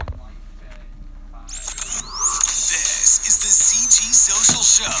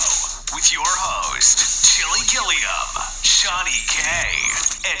Show with your host, Chilly Guilliam, Shani K,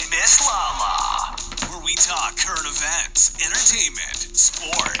 and Miss Lala, where we talk current events, entertainment,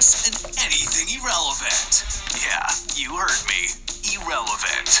 sports, and anything irrelevant. Yeah, you heard me.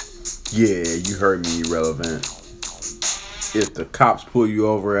 Irrelevant. Yeah, you heard me, irrelevant. If the cops pull you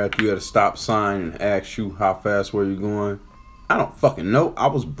over after you at a stop sign and ask you how fast were you going, I don't fucking know. I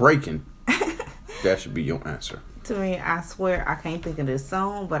was braking. That should be your answer. To me, I swear I can't think of this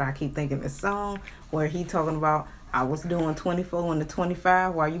song, but I keep thinking this song where he talking about I was doing 24 and the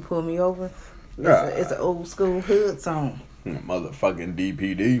 25 while you pulled me over. It's an old school hood song. Motherfucking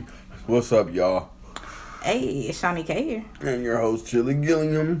DPD. What's up, y'all? Hey, it's Shani K here. And your host, Chilly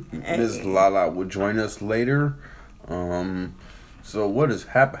Guilliam. Hey. Ms. Lala will join us later. So what is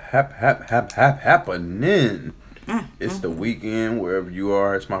happening? It's the weekend, wherever you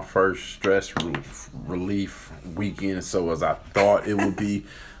are. It's my first stress relief weekend, so as I thought it would be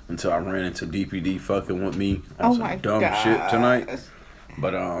until I ran into DPD fucking with me on some dumb shit tonight.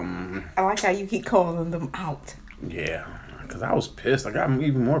 But I like how you keep calling them out. Yeah, because I was pissed. I got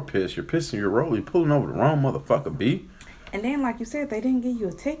even more pissed. You're pissing your roll. You're pulling over the wrong motherfucker, B. And then, like you said, they didn't give you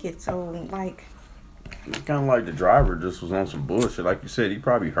a ticket, so, like... It's kind of like the driver just was on some bullshit. Like you said, he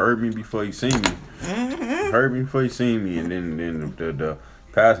probably heard me before he seen me. Heard me before he seen me, and then the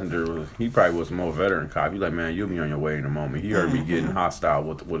passenger he probably was a more veteran cop. He like, man, you'll be on your way in a moment. He heard me getting hostile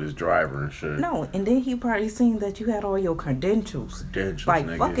with his driver and shit. No, and then he probably seen that you had all your credentials. Like,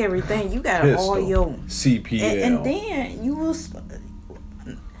 nigga. fuck everything. You got Pistol, all your... CPL. And then you was...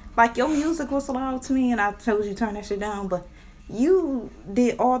 Like, your music was loud to me, and I told you turn that shit down, but... You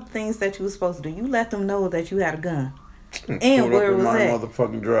did all the things that you were supposed to do. You let them know that you had a gun. And where it was at.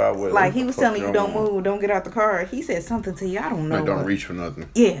 Motherfucking driveway. Like, he was telling you, don't move, don't get out the car. He said something to you, I don't know. Like, don't reach for nothing.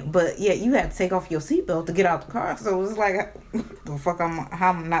 Yeah, but yeah, you had to take off your seatbelt to get out the car. So it's like, the fuck, how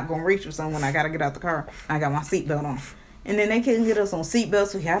I'm not going to reach for something when I got to get out the car. I got my seatbelt on. And then they couldn't get us on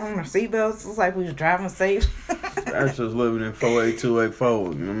seatbelts. We had on our seatbelts. It's like we was driving safe. That's just living in 48284.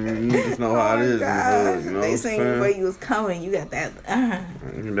 I mean, you just know how it is. God. You know they seen the way you was coming. You got that.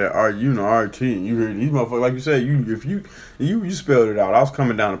 That RT. You heard these motherfuckers. Like you said, you spelled it out. I was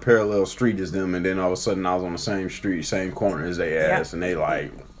coming down a parallel street as them, and then all of a sudden I was on the same street, same corner as they ass, and they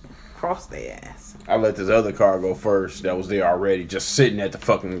like cross their ass. I let this other car go first that was there already, just sitting at the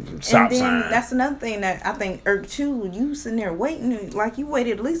fucking stop sign. That's another thing that I think irked you. You sitting there waiting, like you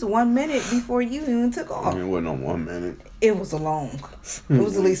waited at least 1 minute before you even took off. It wasn't on 1 minute. It was long. It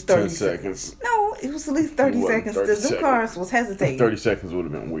was at least 30 seconds. No, it was at least 30 seconds. The cars was hesitating. 30 seconds would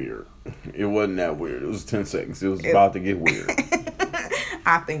have been weird. It wasn't that weird. It was 10 seconds. It was about to get weird.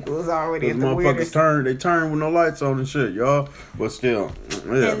 I think it was already at the weirdest. They turned with no lights on and shit, y'all. But still,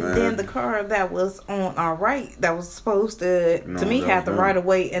 yeah, and then the car that was on our right, that was supposed to me, had the right of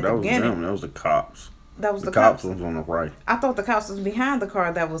way at the beginning. That was the cops. That was the cops was on the right. I thought the cops was behind the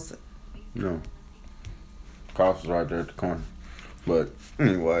car that was... No. Cops was right there at the corner. But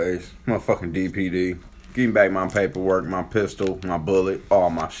anyways, motherfucking DPD. Getting back my paperwork, my pistol, my bullet,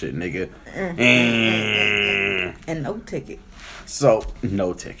 all my shit, nigga. And no ticket. So,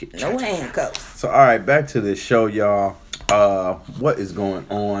 no ticket. No handcuffs. So, alright, back to this show, y'all. What is going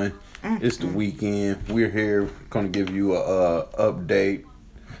on? It's the weekend. We're here going to give you a update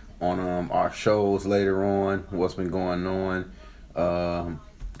on our shows later on, what's been going on.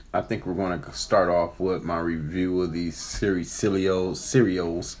 I think we're going to start off with my review of these cereals.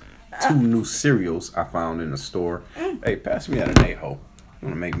 2 new cereals I found in the store. Hey, pass me out an Aho. I'm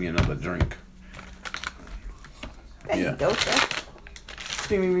going to make me another drink. There you go, sir.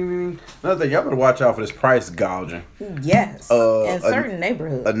 Another thing, y'all better watch out for this price gouging. Yes. In certain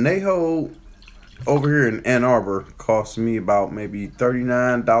neighborhoods. A Neho over here in Ann Arbor cost me about maybe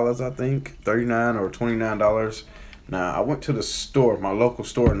 $39, I think. $39 or $29. Now, I went to the store, my local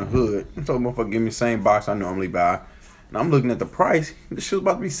store in the hood. I told the motherfucker, give me the same box I normally buy. And I'm looking at the price. This shit was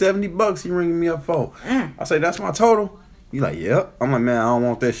about to be $70 he ringing me up for. I say, that's my total? He like, yep. I'm like, man, I don't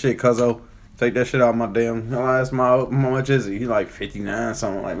want that shit, cuzzo. Take that shit out of my damn... I asked how much is it? He like 59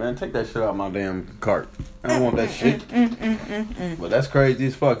 something. I'm like, man, take that shit out of my damn cart. I don't want that shit. But that's crazy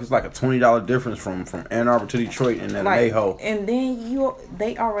as fuck. It's like a $20 difference from Ann Arbor to Detroit and that Aho. And then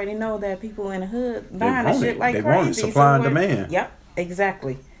they already know that people in the hood buying that shit like crazy. They want it. Supply and demand. Yep,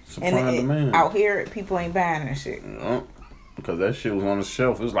 exactly. Supply and demand. Out here, people ain't buying that shit. Because that shit was on the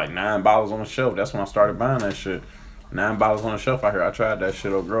shelf. It was like $9 on the shelf. That's when I started buying that shit. $9 on the shelf out here. I tried that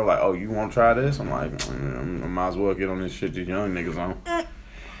shit. Old girl like, oh, you want to try this? I'm like, I might as well get on this shit these young niggas on.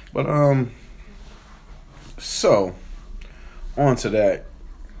 But so on to that.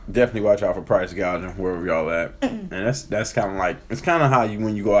 definitely watch out for price gouging wherever y'all at. And that's kind of like, it's kind of how you,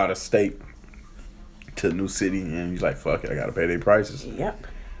 when you go out of state to a new city and you're like, fuck it, I gotta pay their prices. Yep.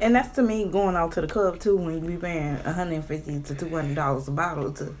 And that's to me going out to the club too when you be paying $150 to $200 a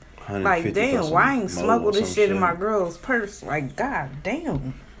bottle to. Like, damn, why I ain't smuggle this shit in my girl's purse? Like, god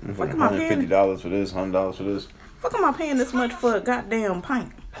damn. Fuck am I paying? $150 for this, $100 for this. Fuck am I paying this much for a goddamn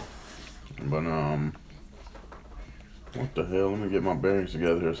pint? But, what the hell? Let me get my bearings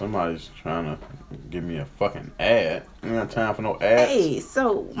together here. Somebody's trying to give me a fucking ad. I ain't got time for no ads. Hey,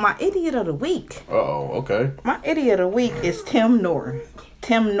 so my idiot of the week. Uh-oh, okay. My idiot of the week is Tim Norman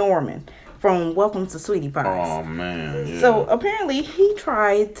from Welcome to Sweetie Pies. Oh, man. Yeah. So, apparently, he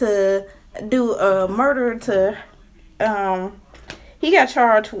tried to do a murder to... he got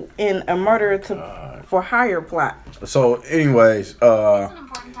charged in a murder for hire plot. So, anyways,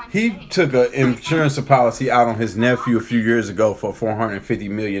 he took an insurance policy out on his nephew a few years ago for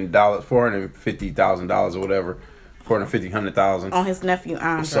 $450,000 or whatever, $100,000. On his nephew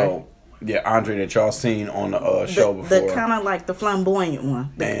Andre. So, yeah, Andre that y'all seen on the show before. The kind of like the flamboyant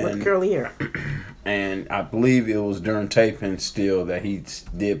one with curly hair. And I believe it was during taping still that he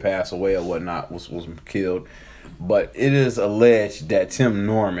did pass away or whatnot, was killed. But it is alleged that Tim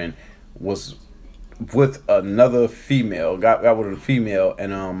Norman was with another female, got with a female,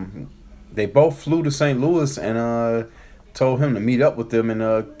 and they both flew to St. Louis and told him to meet up with them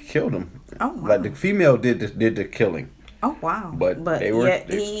and killed him. Oh, wow. Like the female did the killing. Oh wow! But they were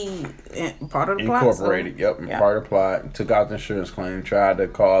he part of the plot. Incorporated. So, yep, part of the plot. Took out the insurance claim. Tried to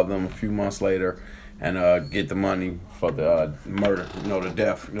call them a few months later and get the money for the murder. The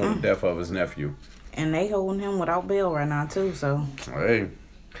death. The death of his nephew. And they holding him without bail right now too. So hey,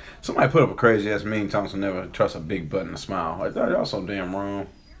 somebody put up a crazy ass meme. Thompson never trust a big butt and a smile. Like that, y'all so damn wrong.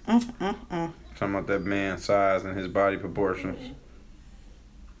 Talking about that man's size and his body proportions.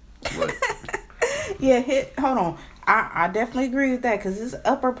 But yeah, hold on. I definitely agree with that because his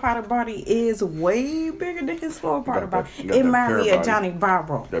upper part of body is way bigger than his lower part of body. It reminds me of Johnny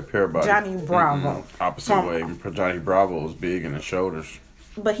Bravo. That pair body. Johnny Bravo. Opposite way. Johnny Bravo was big in the shoulders.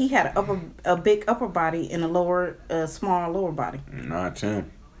 But he had a big upper body and a small lower body. Not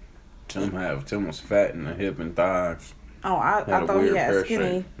Tim. Tim was fat in the hip and thighs. Oh, I thought he had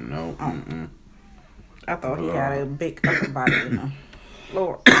skinny. Shape. No. I thought he had a big upper body and a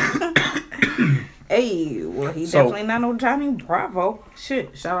lower. Hey, well, he definitely not no Johnny Bravo.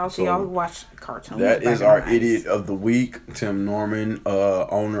 Shit, shout out to y'all who watch cartoons. That is our idiot of the week. Tim Norman,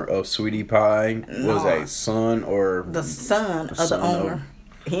 owner of Sweetie Pie, was a son or the son of the owner.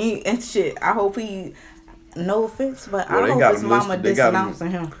 He and shit. I hope he. No offense, but I hope his mama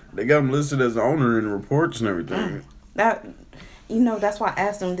disannouncing him. They got him listed as the owner in the reports and everything. That's why I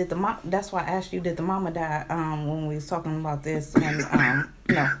asked him. That's why I asked you, did the mama die? When we was talking about this, and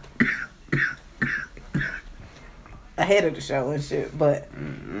no. Ahead of the show and shit, but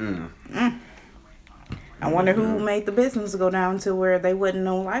I wonder who made the business go down to where they wasn't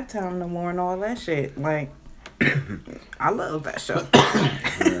on Lifetime no more and all that shit. Like, I love that show.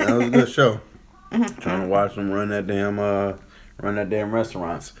 Yeah, that was a good show. Trying to watch them run that damn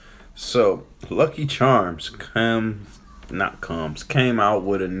restaurants. So Lucky Charms came out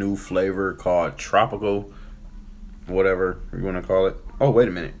with a new flavor called tropical, whatever you want to call it. Oh, wait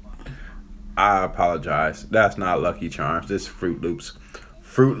a minute. I apologize. That's not Lucky Charms. This is Fruit Loops.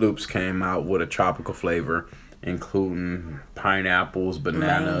 Fruit Loops came out with a tropical flavor, including pineapples,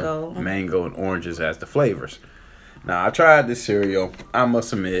 banana, mango, and oranges as the flavors. Now, I tried this cereal. I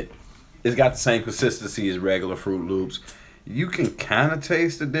must admit, it's got the same consistency as regular Fruit Loops. You can kind of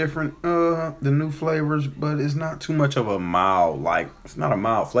taste the the new flavors, but it's not too much of a mild, it's not a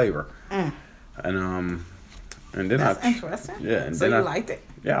mild flavor. And then that's interesting. Yeah. And so you liked it?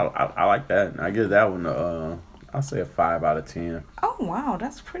 Yeah, I like that. I give that one I'll say a 5 out of 10. Oh wow,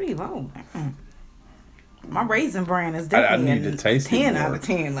 that's pretty low. My Raisin Bran is definitely I need to taste 10 out of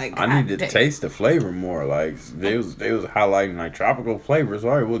 10. Like I need to taste the flavor more. Like they was highlighting like tropical flavors.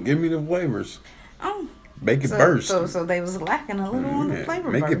 All right, well give me the flavors. Oh. Make it burst. So they was lacking a little on the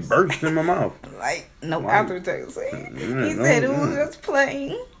flavor burst. Make it burst in my mouth. Like no aftertaste. He said it was just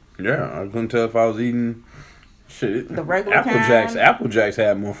plain. Yeah, I couldn't tell if I was eating. Shit, the regular Apple Jacks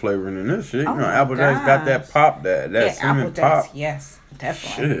had more flavor than this shit. Oh Apple Jacks got that pop, that cinnamon pop. Yes,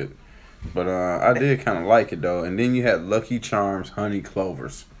 definitely. Shit, but I did kind of like it though. And then you had Lucky Charms Honey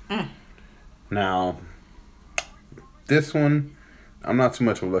Clovers. Now, this one, I'm not too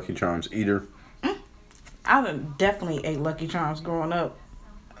much of a Lucky Charms eater. I definitely ate Lucky Charms growing up.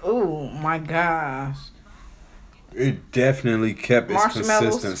 Oh my gosh! It definitely kept its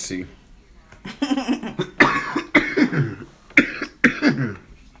consistency.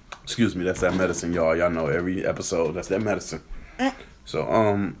 Excuse me, that's that medicine, y'all. Y'all know every episode, that's that medicine.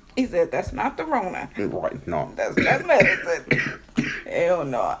 So, He said, that's not the Rona. right, no. That's that medicine. Hell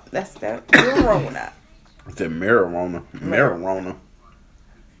no. That's that Rona. It's that marijuana. Marijuana.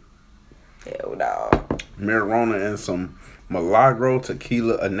 Hell no. Marijuana and some Milagro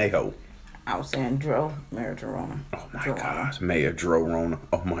Tequila Anejo. I was saying marijuana. Oh my gosh, Mayor Drorona.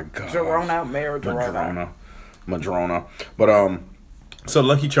 Oh my gosh. Marijuana. Madrona. But so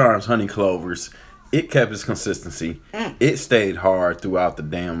Lucky Charms Honey Clovers, it kept its consistency. It stayed hard throughout the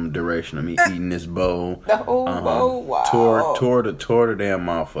damn duration of me eating this bowl. The whole bowl, wow. Tore the damn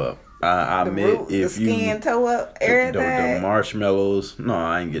mouth up. I admit, root, if the you skin, toe up, everything. the marshmallows, no,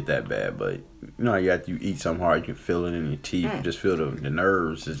 I ain't get that bad, but you know, you eat something hard, you can feel it in your teeth, you just feel the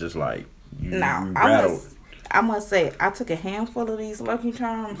nerves. It's just like you rattled. I must say, I took a handful of these Lucky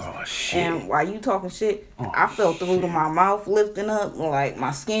Charms. Oh shit! And while you talking shit, I felt the root of my mouth lifting up, like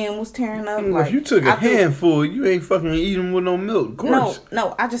my skin was tearing up. Well, like if you took a handful, you ain't fucking eating with no milk, of course.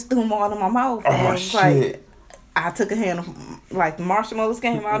 No, I just threw them all in my mouth. Oh and it was shit! Like, I took a hand of, like, marshmallows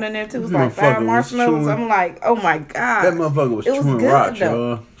came out in there too. It was like 5 marshmallows. I'm like, oh my god. That motherfucker was chewing rocks,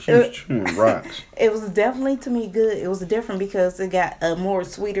 y'all. She was chewing rocks. It was definitely, to me, good. It was different because it got a more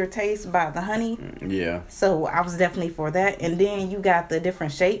sweeter taste by the honey. Yeah. So I was definitely for that. And then you got the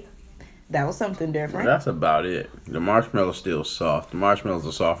different shape. That was something different. That's about it. The marshmallow's still soft. The marshmallows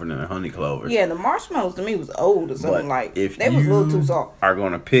are softer than the honey clovers. Yeah, the marshmallows to me was old or something. Like, if they was a little too soft. Are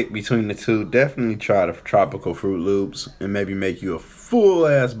going to pick between the two, definitely try the tropical Fruit Loops and maybe make you a full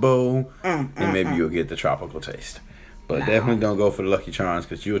ass bowl, and maybe you'll get the tropical taste. But definitely don't go for the Lucky Charms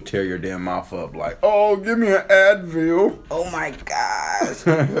because you'll tear your damn mouth up like, oh, give me an Advil. Oh my gosh.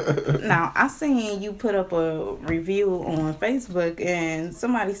 Now, I seen you put up a review on Facebook and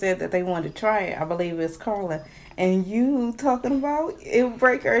somebody said that they wanted to try it. I believe it's Carla. And you talking about it would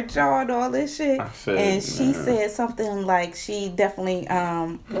break her jaw and all this shit. And she said something like she definitely,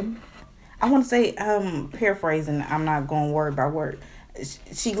 I want to say, paraphrasing, I'm not going word by word.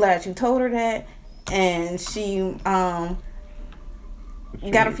 She glad you told her that. And she got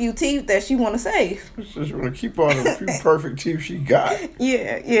a few teeth that she want to save. She's just want to keep all the few perfect teeth she got.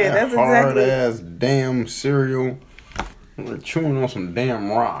 Yeah, that's hard exactly. ass damn cereal. We're chewing on some damn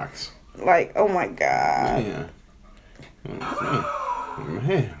rocks. Like, oh my god.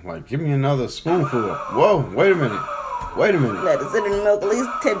 Man, like give me another spoonful. Whoa, wait a minute. Let it sit in the milk at least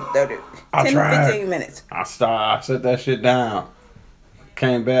 10 to 15 minutes. I set that shit down.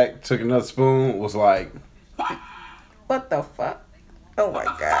 Came back, took another spoon, was like, what the fuck? Oh my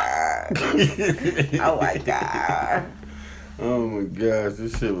god. Oh my god. Oh my gosh,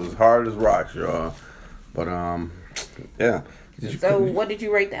 this shit was hard as rocks, y'all. But yeah. So what did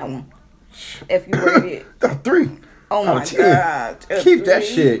you rate that one? If you rated it 3. Oh my god. Keep that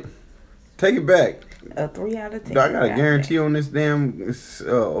shit. Take it back. A 3 out of 10. I got a guarantee on this damn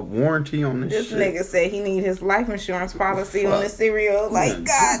warranty on this shit. This nigga said he need his life insurance policy on this cereal. Like,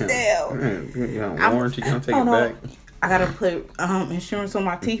 goddamn. Warranty, can I take it back? I gotta put insurance on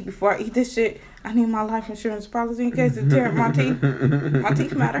my teeth before I eat this shit. I need my life insurance policy in case it tears my teeth. My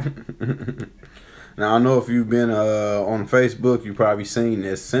teeth matter. Now, I know if you've been on Facebook, you've probably seen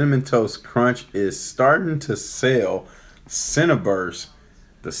this. Cinnamon Toast Crunch is starting to sell Cinnaburst,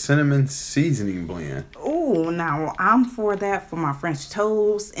 the cinnamon seasoning blend. Ooh, now I'm for that for my French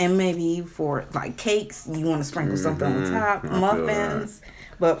toast and maybe for like cakes. You want to sprinkle something on top, muffins.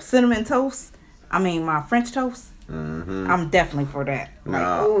 But cinnamon toast, my French toast, I'm definitely for that.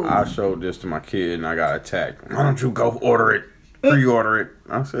 Now, I showed this to my kid and I got attacked. Why don't you go order it? Pre-order it.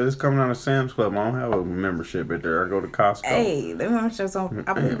 I said, it's coming out of Sam's Club. I don't have a membership at there. I go to Costco. Hey, the memberships on,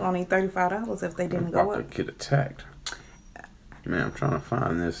 I believe, only $35 if they didn't go up. I'm about to get attacked. Man, I'm trying to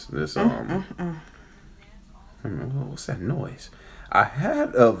find this what's that noise? I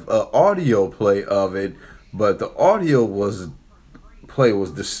had a audio play of it, but the audio was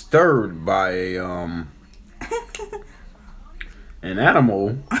disturbed by an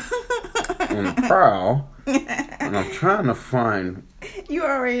animal on the prowl, and I'm trying to find. You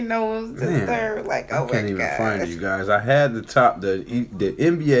already know it was disturbed. Like, oh my god! I can't even find it, you guys. I had the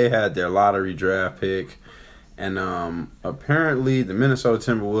NBA had their lottery draft pick. And apparently the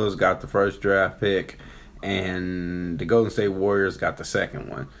Minnesota Timberwolves got the first draft pick and the Golden State Warriors got the second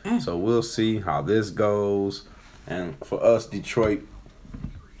one. So we'll see how this goes. And for us Detroit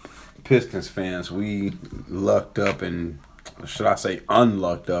Pistons fans, we lucked up and, should I say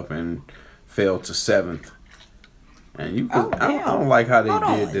unlucked up and fell to 7th. And you could, I don't like how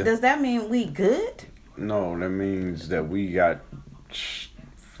they did this. Does that mean we good? No, that means that we got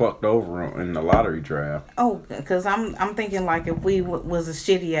fucked over in the lottery draft. Oh, because I'm thinking like if we was a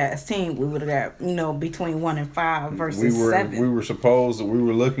shitty ass team, we would have got between 1 and 5 versus 7. We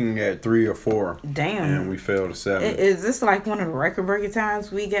were looking at 3 or 4. Damn. And we fell to 7. Is this like one of the record breaking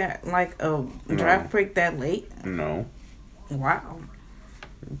times we got like a draft pick that late? No. Wow.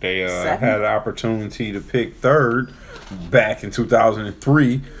 They had an opportunity to pick 3rd back in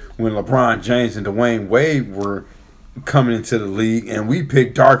 2003 when LeBron James and Dwayne Wade were coming into the league, and we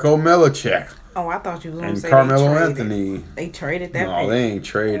picked Darko Milicic. Oh, I thought you was going to say Carmelo Anthony. They traded that. No, they ain't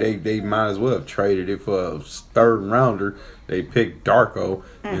traded. They might as well have traded it for a 3rd rounder. They picked Darko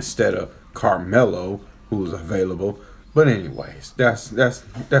instead of Carmelo, who was available. But anyways, that's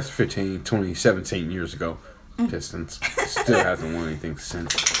 15, 20, 17 years ago. Pistons still hasn't won anything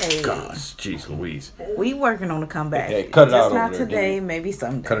since. Hey. Gosh, jeez Louise. We working on the comeback. Hey, cut it out. Just not over there, today, dude. maybe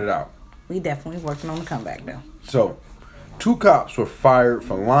someday. Cut it out. We definitely working on the comeback though. So, 2 cops were fired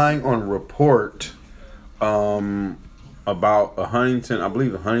for lying on a report about a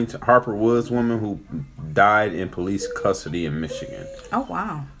Huntington Harper Woods woman who died in police custody in Michigan. Oh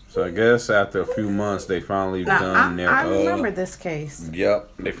wow. So I guess after a few months they finally done their. I remember this case.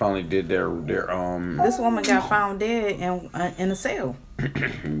 Yep, they finally did their. This woman got found dead in a cell.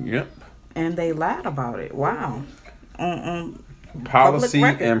 Yep. And they lied about it. Wow. Policy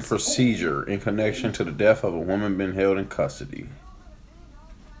and procedure in connection to the death of a woman being held in custody.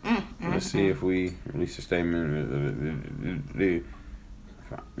 Let's see if we release a statement. They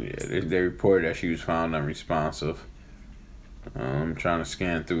reported that she was found unresponsive. I'm trying to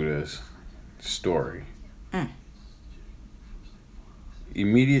scan through this story.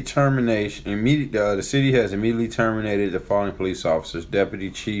 Immediate termination. The city has immediately terminated the following police officers: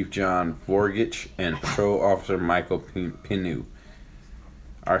 Deputy Chief John Vorgich and Patrol Officer Michael Pinu.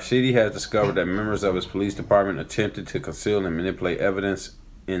 Our city has discovered that members of its police department attempted to conceal and manipulate evidence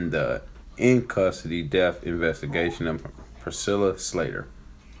in the in-custody death investigation of Priscilla Slater.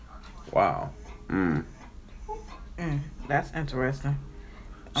 Wow. That's interesting.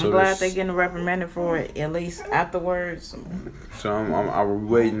 I'm So glad they're getting reprimanded for it, at least afterwards. So are we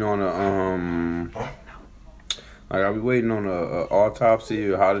waiting on are we waiting on a autopsy,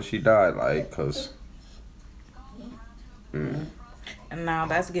 or how did she die? Like, cause. And now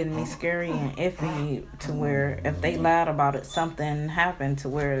that's getting me scary and iffy to where if they lied about it, something happened to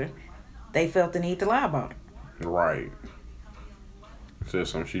where they felt the need to lie about it. Right.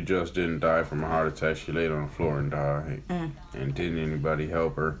 Said she just didn't die from a heart attack. She laid on the floor and died. And didn't anybody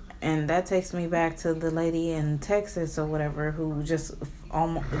help her? And that takes me back to the lady in Texas or whatever who just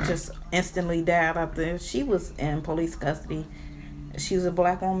instantly died after she was in police custody. She was a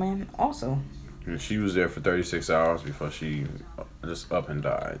black woman also. And she was there for 36 hours before she just up and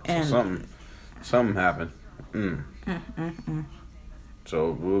died. And so something happened.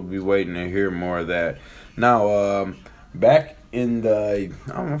 So we'll be waiting to hear more of that. Now, back in I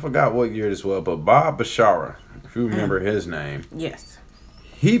forgot what year this was, but Bob Bashara, if you remember his name. Yes.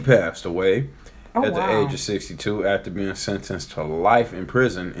 He passed away at the wow. age of 62 after being sentenced to life in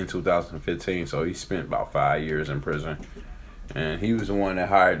prison in 2015. So he spent about 5 years in prison. And he was the one that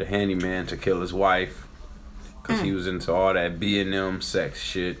hired the handyman to kill his wife because he was into all that B&M sex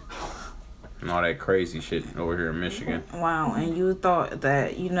shit and all that crazy shit over here in Michigan. Wow, and you thought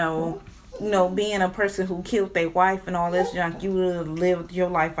that, being a person who killed their wife and all this junk, you would have lived your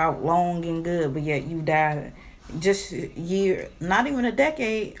life out long and good, but yet you died just not even a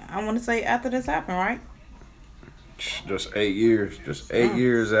decade, I want to say, after this happened, right? Just 8 years. Just 8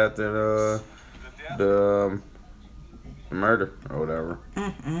 years after the murder or whatever.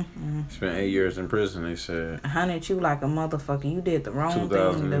 Spent 8 years in prison, they said. Hunted you like a motherfucker. You did the wrong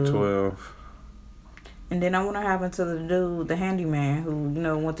 2012. thing, dude. And then I wonder what happened to the dude, the handyman, who,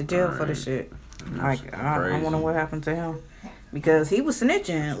 went to jail for the shit. Like, I wonder what happened to him. Because he was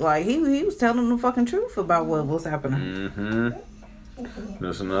snitching. Like, he was telling the fucking truth about what was happening.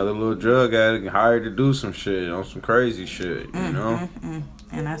 There's another little drug addict hired to do some shit, on some crazy shit, you know?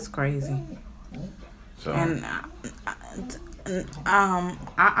 And that's crazy. So. And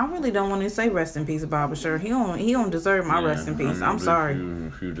I really don't want to say rest in peace, Bob Sure. He don't deserve my rest in peace. I'm sorry.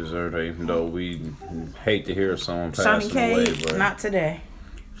 If you deserve it, even though we hate to hear someone passing Shani K, away. But not today.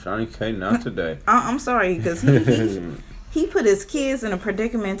 Shani K, not today. I'm sorry, because he put his kids in a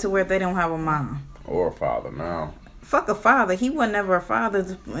predicament to where they don't have a mom. Or a father now. Fuck a father. He was never a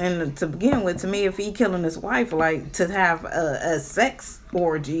father to begin with. To me, if he killing his wife, like, to have a sex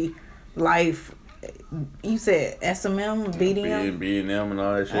orgy life. You said SMM, BDM? BDM and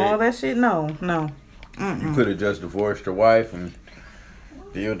all that shit. All that shit? No. You could have just divorced your wife and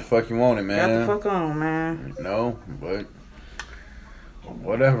did what the fuck you wanted, man. Got the fuck on, man. No, but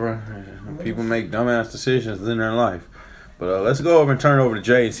whatever. People make dumbass decisions in their life. But let's go over and turn it over to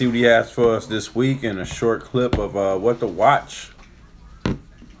Jay and see what he has for us this week in a short clip of what to watch.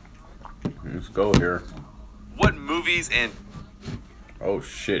 Let's go here. What movies and Oh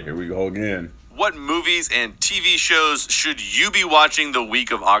shit, here we go again. What movies and TV shows should you be watching the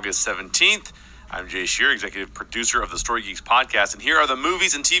week of August 17th? I'm Jay Shear, executive producer of the Story Geeks podcast, and here are the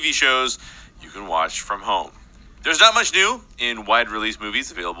movies and TV shows you can watch from home. There's not much new in wide-release movies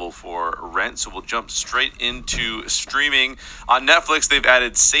available for rent, so we'll jump straight into streaming. On Netflix, they've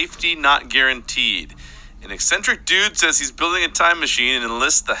added Safety Not Guaranteed. An eccentric dude says he's building a time machine and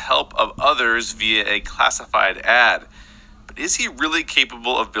enlists the help of others via a classified ad. But is he really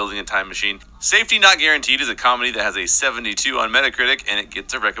capable of building a time machine? Safety Not Guaranteed is a comedy that has a 72 on Metacritic, and it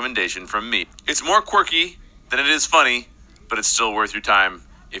gets a recommendation from me. It's more quirky than it is funny, but it's still worth your time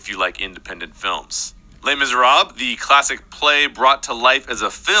if you like independent films. Les Miserables, the classic play brought to life as a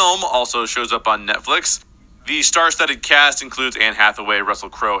film, also shows up on Netflix. The star-studded cast includes Anne Hathaway, Russell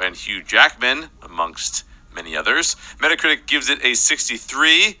Crowe, and Hugh Jackman, amongst many others. Metacritic gives it a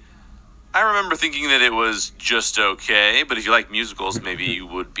 63. I remember thinking that it was just okay, but if you like musicals, maybe you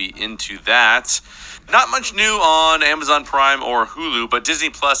would be into that. Not much new on Amazon Prime or Hulu, but Disney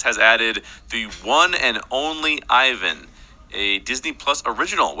Plus has added The One and Only Ivan, a Disney Plus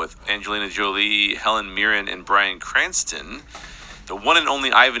original with Angelina Jolie, Helen Mirren, and Bryan Cranston. The One and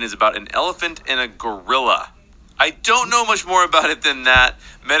Only Ivan is about an elephant and a gorilla. I don't know much more about it than that.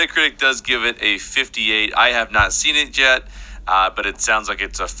 Metacritic does give it a 58. I have not seen it yet, but it sounds like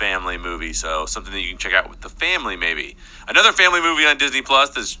it's a family movie, so something that you can check out with the family maybe. Another family movie on Disney Plus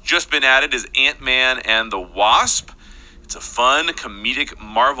that's just been added is Ant-Man and the Wasp. It's a fun, comedic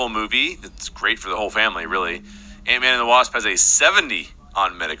Marvel movie that's great for the whole family, really. Ant-Man and the Wasp has a 70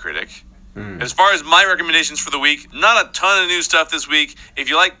 on Metacritic. As far as my recommendations for the week, not a ton of new stuff this week. If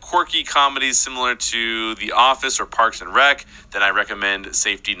you like quirky comedies similar to The Office or Parks and Rec, then I recommend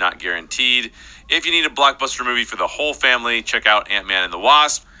Safety Not Guaranteed. If you need a blockbuster movie for the whole family, check out Ant-Man and the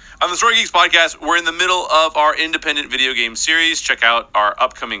Wasp. On the Story Geeks podcast, we're in the middle of our independent video game series. Check out our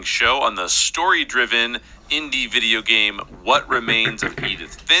upcoming show on the story-driven indie video game What Remains of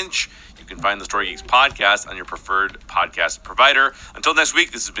Edith Finch. You can find the Story Geeks podcast on your preferred podcast provider. Until next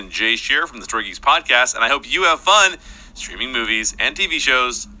week, this has been Jay Shear from the Story Geeks podcast, and I hope you have fun streaming movies and TV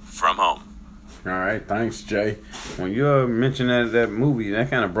shows from home. All right, thanks, Jay. When you mentioned that movie, that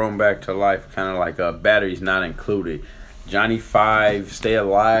kind of brought me back to life, kind of like Batteries Not Included. Johnny Five, Stay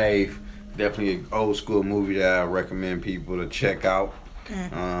Alive, definitely an old school movie that I recommend people to check out.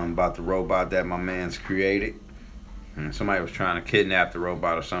 About the robot that my man's created. And somebody was trying to kidnap the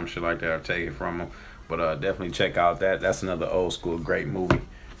robot or some shit like that or take it from him. But definitely check out that. That's another old school great movie.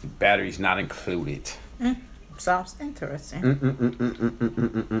 Batteries Not Included. Sounds interesting.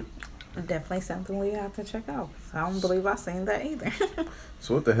 Definitely something we have to check out. I don't believe I've seen that either.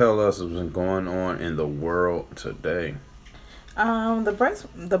 So what the hell else has been going on in the world today?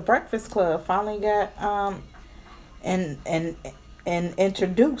 The Breakfast Club finally got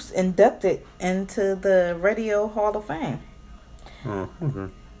inducted into the Radio Hall of Fame. Oh,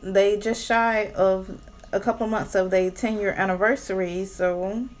 okay. They just shy of a couple months of their 10-year anniversary,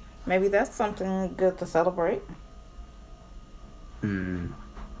 so maybe that's something good to celebrate.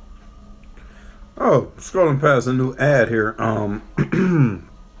 Oh, scrolling past a new ad here.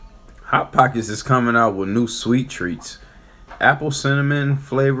 Hot Pockets is coming out with new sweet treats. Apple cinnamon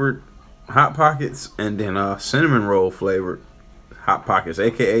flavored Hot Pockets, and then cinnamon roll flavored Hot Pockets,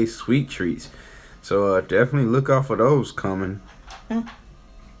 aka sweet treats. So definitely look out for those coming. It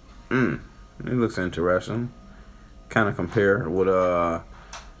looks interesting. Kind of compare with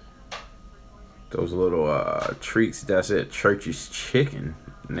those little treats that's at Church's Chicken,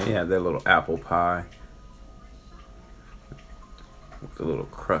 and they have that little apple pie with the little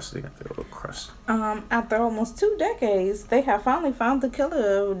crust. They got the little crust. After almost 2 decades, they have finally found the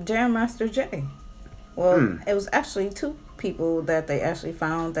killer of Jam Master Jay. Well, it was actually 2 people that they actually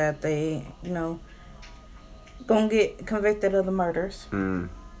found that they, gonna get convicted of the murders.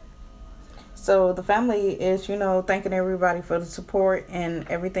 So the family is, thanking everybody for the support and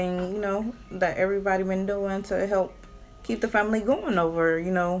everything, that everybody been doing to help keep the family going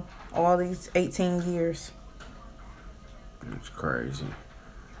over, all these 18 years. That's crazy.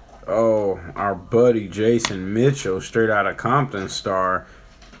 Oh, our buddy Jason Mitchell, straight out of Compton star,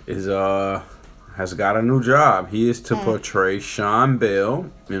 has got a new job. He is to portray Sean Bell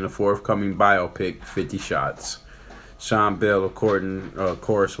in the forthcoming biopic 50 Shots. Sean Bell, of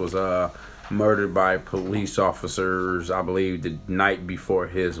course, was murdered by police officers, I believe, the night before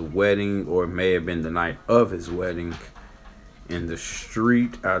his wedding, or it may have been the night of his wedding. in the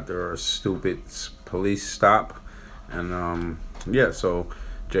street after a stupid police stop. And so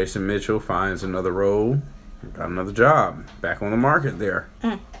Jason Mitchell finds another role, got another job, back on the market there.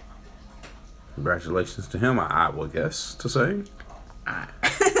 Congratulations to him, I would guess to say.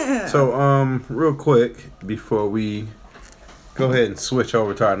 So, real quick, before we go ahead and switch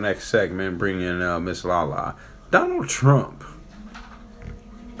over to our next segment and bring in Miss Lala. Donald Trump,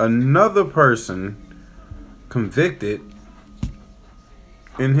 another person convicted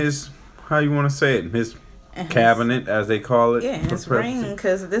in his, how you want to say it, in his cabinet, as they call it. Yeah, his reign,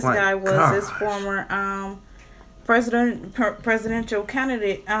 because this guy was his former presidential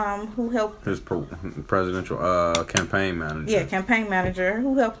candidate who helped his presidential campaign manager. Yeah, campaign manager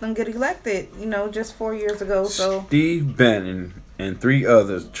who helped them get elected, just 4 years ago. So Steve Bannon and 3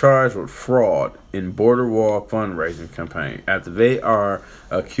 others charged with fraud in border wall fundraising campaign after they are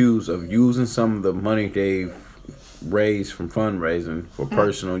accused of using some of the money they've raised from fundraising for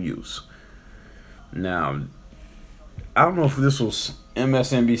personal use. Now, I don't know if this was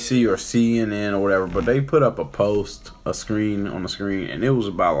MSNBC or CNN or whatever, but they put up a screen on the screen, and it was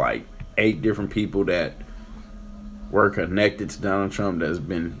about like 8 different people that were connected to Donald Trump that's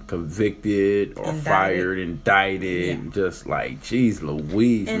been convicted or fired, indicted, just like, geez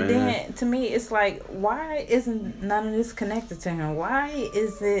Louise, man. And then, to me, it's like, why isn't none of this connected to him? Why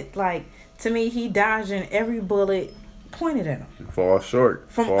is it like, to me, he dodging every bullet pointed at him? Fall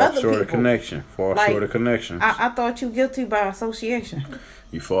short. From fall other short people. Of connection. Fall short of connections. I thought you guilty by association.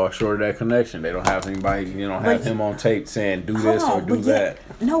 You fall short of that connection. They don't have anybody, have him on tape saying do this or do that.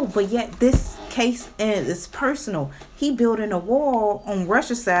 But yet this case is personal. He building a wall on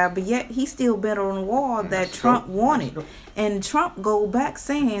Russia's side, but yet he still built on a wall that Trump wanted. And Trump go back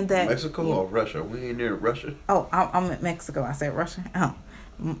saying that... Mexico or Russia? We ain't near Russia. Oh, I'm at Mexico. I said Russia. Oh,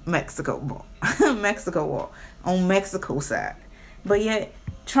 Mexico wall. Mexico wall. On Mexico's side. But yet...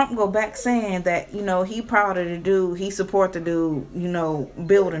 Trump go back saying that, he proud of the dude, he support the dude,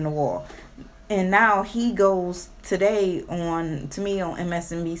 building the wall. And now he goes today on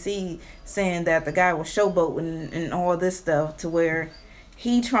MSNBC saying that the guy was showboating and all this stuff to where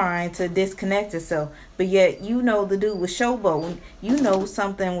he trying to disconnect himself. But yet, the dude was showboating.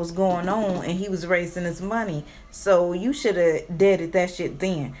 Something was going on and he was raising his money. So you should have deaded that shit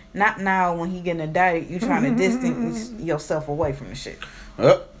then. Not now when he getting indicted, you trying to distance yourself away from the shit.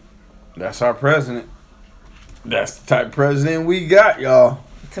 Oh, that's our president. That's the type of president we got, y'all.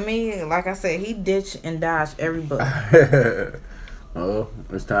 To me, like I said, he ditched and dodged every bullet. Oh,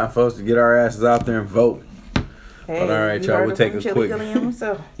 it's time for us to get our asses out there and vote. Hey, but all right, y'all, we'll take a quick...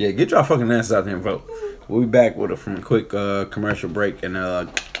 Yeah, get y'all fucking asses out there and vote. We'll be back with a quick commercial break and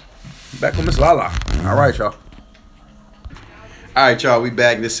back with Miss Lala. All right, y'all. All right, y'all, we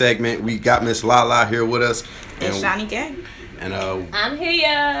back in this segment. We got Miss Lala here with us. And Shani K. And I'm here.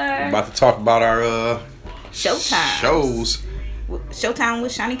 We're about to talk about our Showtime shows. Showtime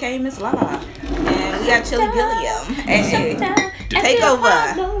with Shani K and Miss Lala. And we got Chilly Guilliam. Hey, take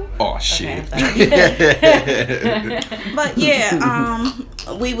over. Oh shit. But yeah,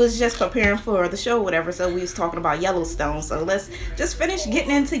 we was just preparing for the show, whatever. So we was talking about Yellowstone. So let's just finish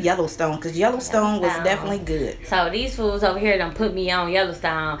getting into Yellowstone, because Yellowstone was definitely good. So these fools over here done put me on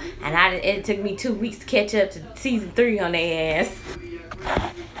Yellowstone, and it took me 2 weeks to catch up to season 3 on their ass.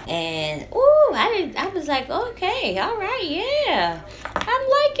 And I was like, okay, all right, yeah, I'm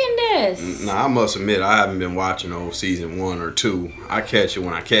liking this. Nah, I must admit, I haven't been watching season 1 or 2. I catch it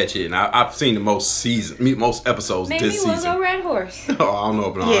when I catch it, and I've seen the most episodes this season. Maybe we'll go ride a horse. Oh, I don't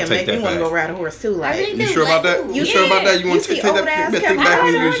know, but I'll take that back. Yeah, maybe you want to go ride a horse too. Like, really you sure about that? You sure about that? You want to take that? Think back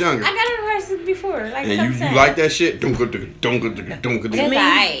when you was younger. I got on horses before, like. And you like that shit? Don't go. It's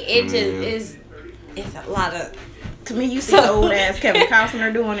alright. It just is. It's a lot of. To me, you see old ass Kevin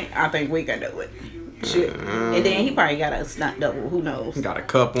Costner doing it. I think we can do it. Shit. And then he probably got a stunt double. Who knows? Got a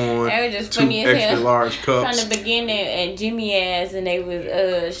cup on. It was just 2 funny as extra hell. large cups. From the beginning, and Jimmy ass, and they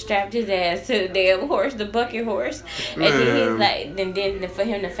was strapped his ass to the damn horse, the bucket horse. And then he's like, and then for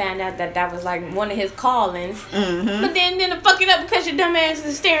him to find out that was like one of his callings. Mm-hmm. But then to fuck it up because your dumb ass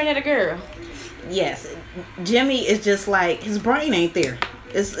is staring at a girl. Yes, Jimmy is just like, his brain ain't there.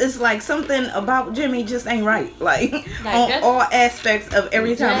 It's like something about Jimmy just ain't right. Like on all aspects of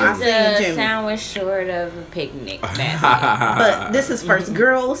every time I see Jimmy. Sound was short of a picnic basket. But this is first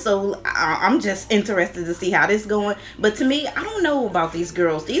girl, so I'm just interested to see how this going. But to me, I don't know about these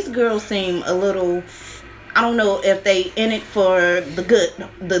girls. These girls seem a little. I don't know if they in it for the good,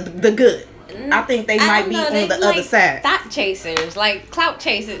 the good. I think they might be on the other side. Thought chasers, like clout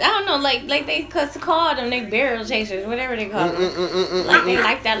chasers. I don't know, like they call them they barrel chasers, whatever they call them. Like they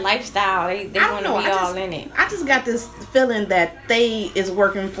like that lifestyle. They want to be all in it. I just got this feeling that they is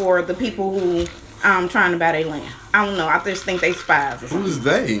working for the people who trying to buy their land. I don't know. I just think they spies or something. Who's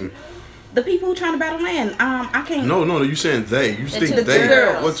they? The people who trying to buy the land. I can't. No, you saying they. You think two they.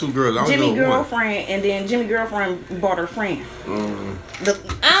 girls. What two girls? I don't Jimmy know girlfriend, and then Jimmy girlfriend bought her friend. I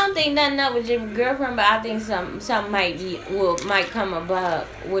don't think nothing up with Jimmy girlfriend, but I think something might come about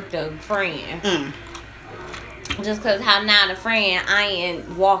with the friend. Just cause how now the friend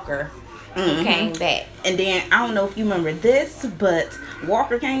Ian Walker who came back. And then I don't know if you remember this, but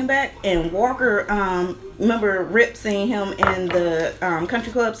Walker came back, and Walker remember Rip seeing him in the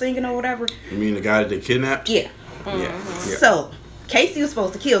country club singing or whatever. You mean the guy that they kidnapped? Yeah. Yeah. So Casey was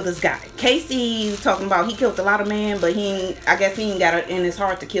supposed to kill this guy. Casey was talking about he killed a lot of men, but I guess he ain't got it in his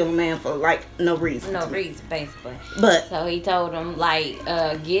heart to kill a man for like no reason. No reason, basically. But so he told him like,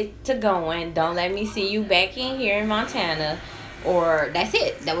 get to going. Don't let me see you back in here in Montana, or that's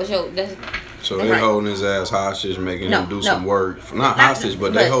it. That was your. So they holding his ass hostage, making him do some work. Not hostage,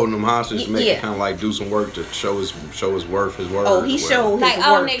 but they holding him hostage, making kind of like do some work to show his worth, his worth. Oh, he showed his like,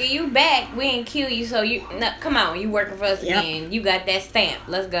 worth. nigga, you back? We ain't kill you, so you come on, you working for us again? You got that stamp.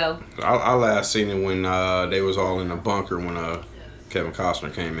 Let's go. I last seen it when they was all in the bunker when Kevin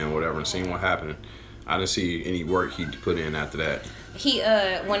Costner came in, or whatever, and seen what happened. I didn't see any work he put in after that. He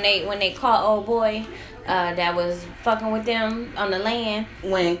when they caught old boy. That was fucking with them on the land.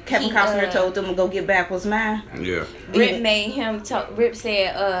 When Kevin Costner told them to go get back was mine. Yeah. Rip made him talk. Rip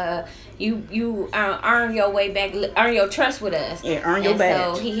said, "You earn your way back, earn your trust with us." Yeah, earn your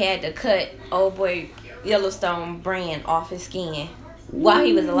badge. So he had to cut old boy Yellowstone brand off his skin while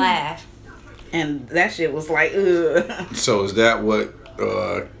he was alive. And that shit was like, ugh. So is that what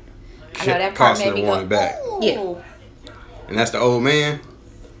Costner wanted back? Yeah. And that's the old man.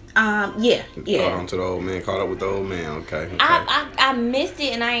 Yeah. Caught on to the old man. Caught up with the old man. Okay. I missed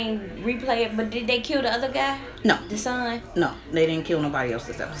it and I ain't replay it. But did they kill the other guy? No. The son? No, they didn't kill nobody else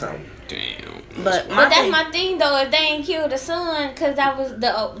this episode. Damn. But that's my thing though. If they ain't killed the son, cause that was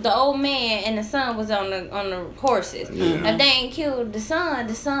the old man and the son was on the horses. Mm-hmm. If they ain't killed the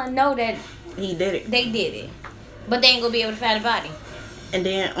son know that he did it. They did it, but they ain't gonna be able to find the body. And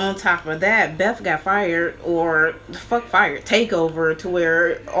then on top of that, Beth got fired, takeover, to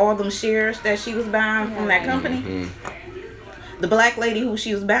where all them shares that she was buying from that company, the black lady who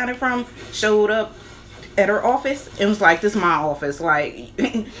she was buying it from showed up at her office and was like, "This is my office." Like,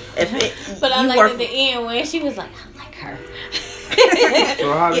 but I like at the end when she was like, "I like her."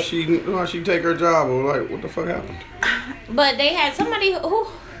 So how did she take her job, or like what the fuck happened? But they had somebody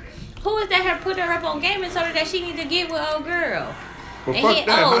who is that had put her up on gaming so that she need to get with old girl. Well, fuck that.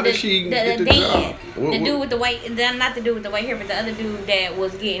 How did she get the job? The dude with the white, not the dude with the white hair, but the other dude that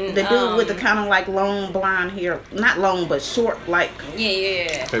was getting the dude with the kind of like long blonde hair, not long but short, like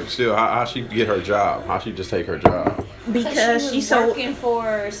yeah. Hey, still, how she get her job? How she just take her job? Because she was working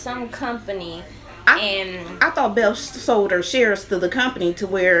for some company. I thought Belle sold her shares to the company to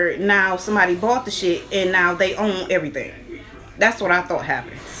where now somebody bought the shit and now they own everything. That's what I thought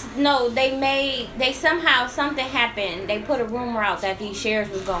happened. No, they somehow something happened. They put a rumor out that these shares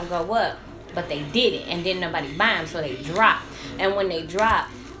was gonna go up, but they didn't, and then nobody buy them, so they dropped. And when they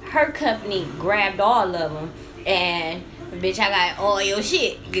dropped, her company grabbed all of them, and bitch, I got all your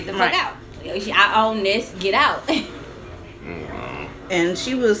shit. Get the fuck out. I own this. Get out. And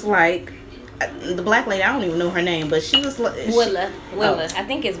she was like, the black lady. I don't even know her name, but she was like Willa. I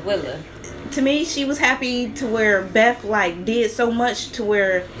think it's Willa. To me, she was happy to where Beth like did so much to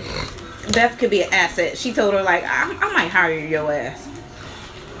where Beth could be an asset. She told her like, I might hire your ass.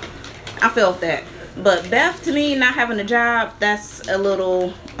 I felt that. But Beth, to me, not having a job, that's a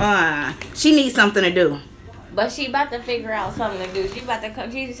little, she needs something to do. But she about to figure out something to do. She about to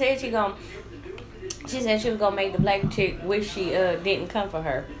come. She said she was gonna make the black chick wish she didn't come for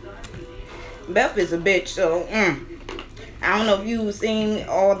her. Beth is a bitch, so I don't know if you've seen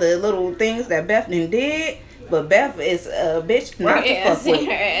all the little things that Beth did, but Beth is a bitch not to fuck with.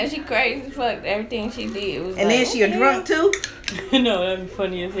 Her, and she crazy fuck everything she did. Was and then she a drunk too. No, that'd be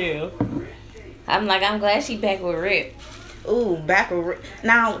funny as hell. I'm glad she back with Rip. Ooh, back with Rip.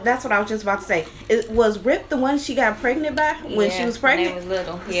 Now that's what I was just about to say. It was Rip the one she got pregnant by when she was pregnant. They was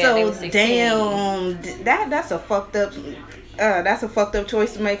little. Yeah, so they was 16. Damn, that's a fucked up. That's a fucked up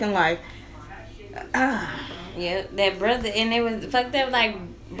choice to make in life. Yeah, that brother, and it was fucked up. Like,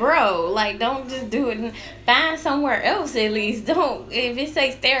 bro, like, don't just do it. And find somewhere else at least. Don't, if it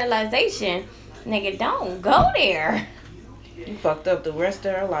say sterilization, nigga, don't go there. You fucked up the rest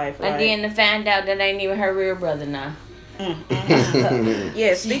of her life. And then to find out that ain't even her real brother now.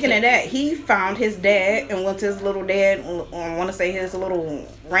 Yeah, speaking of that, he found his dad and went to his little dad, I want to say his little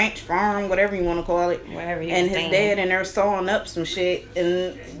ranch farm, whatever you want to call it. Whatever he and was his saying. dad and they're sawing up some shit.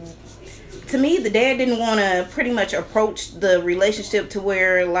 And to me, the dad didn't want to pretty much approach the relationship to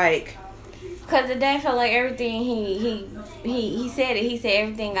where, like... Because the dad felt like everything he said it. He said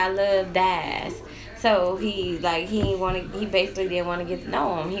everything I love dies. So he basically didn't want to get to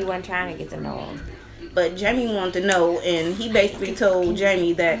know him. He wasn't trying to get to know him. But Jamie wanted to know, and he basically told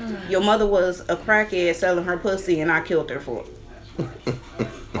Jamie that your mother was a crackhead selling her pussy, and I killed her for it.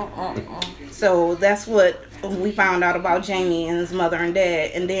 So that's what we found out about Jamie and his mother and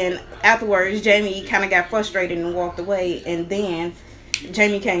dad. And then afterwards, Jamie kind of got frustrated and walked away. And then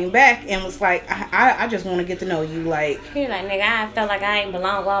Jamie came back and was like, I just want to get to know you. Like, He was like, nigga, I felt like I ain't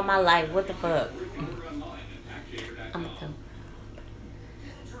belong all my life. What the fuck? I'm gonna come.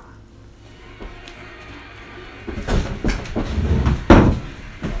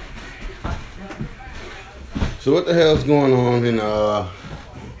 So what the hell's going on in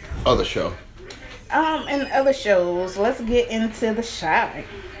other show? in other shows, let's get into The Shy.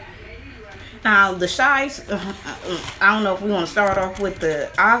 Now, The Shy's, I don't know if we want to start off with the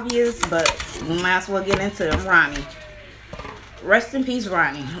obvious, but we might as well get into Ronnie. Rest in peace,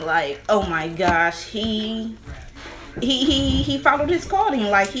 Ronnie. Like, oh my gosh, he followed his calling.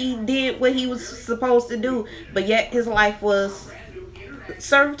 Like, he did what he was supposed to do, but yet his life was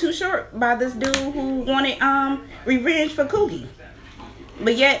served too short by this dude who wanted revenge for Coogie.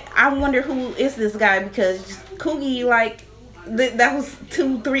 But yet, I wonder who is this guy, because Coogie, like, that was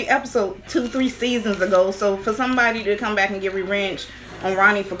 2-3 seasons ago. So for somebody to come back and get revenge on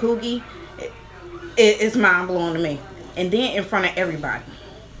Ronnie for Coogie, it's mind blowing to me. And then in front of everybody.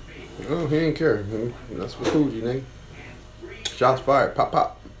 Oh, he didn't care. That's for Coogee, nigga. Shots fired. Pop,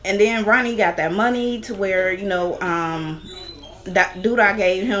 pop. And then Ronnie got that money to where, that dude I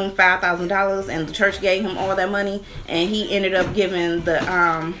gave him $5,000 and the church gave him all that money, and he ended up giving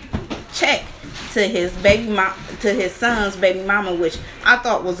the check to his son's baby mama, which I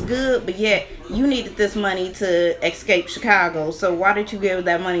thought was good, but yet you needed this money to escape Chicago, so why did you give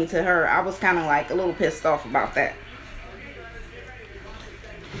that money to her? I was kind of like a little pissed off about that.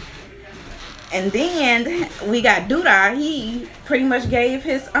 And then we got Duda. He pretty much gave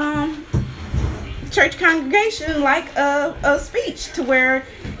his church congregation like a speech to where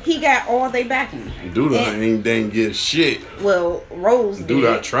he got all they backing. Duda ain't get shit. Well, Rose did.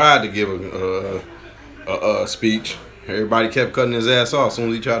 Duda tried to give a speech. Everybody kept cutting his ass off as soon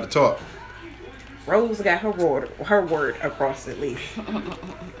as he tried to talk. Rose got her word across at least.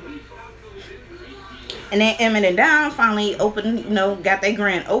 And then Emmett and Don finally got their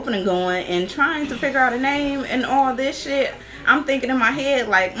grand opening going and trying to figure out a name and all this shit. I'm thinking in my head,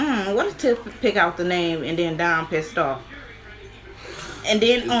 like, what if Tiff pick out the name and then Don pissed off? And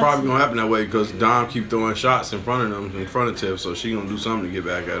then it's probably gonna happen that way because Don keep throwing shots in front of Tiff, so she gonna do something to get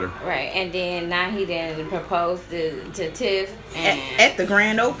back at her. Right, and then now he didn't propose to Tiff at the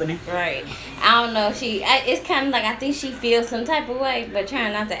grand opening. Right, I don't know. It's kind of like I think she feels some type of way, but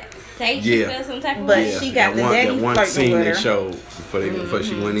trying not to say she feels some type of way. But she got the daddy that one flirting scene with her. they showed before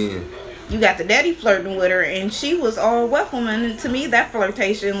she went in. You got the daddy flirting with her, and she was all welcoming. And to me, that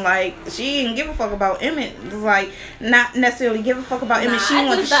flirtation, like, she didn't give a fuck about Emmett. Like, not necessarily give a fuck about Emmett. She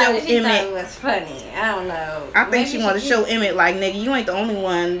wanted to show Emmett. It was funny. I don't know. I think she wanted to show Emmett, like, nigga, you ain't the only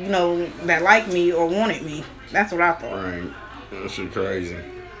one, that liked me or wanted me. That's what I thought. Right. That shit crazy.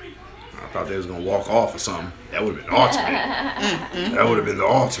 I thought they was gonna walk off or something. That would have been ultimate. That would have been the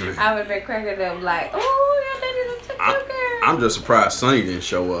ultimate. I would have been cracking up like, oh, that lady took your girl. I'm just surprised Sonny didn't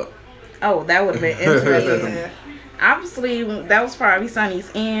show up. Oh, that would have been interesting. Obviously, that was probably Sonny's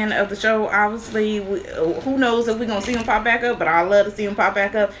end of the show. Obviously, who knows if we're going to see him pop back up, but I'd love to see him pop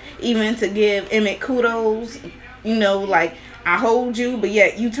back up, even to give Emmett kudos. Like, I hold you, but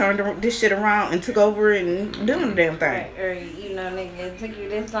yet you turned this shit around and took over and doing the damn thing. Right, or, nigga, it took you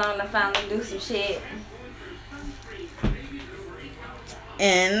this long to finally do some shit.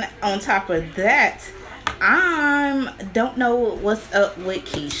 And on top of that, I don't know what's up with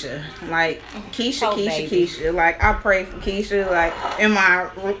Keisha. Like, Keisha. Like, I pray for Keisha. Like, in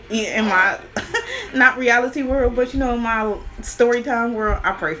my not reality world, but in my story time world,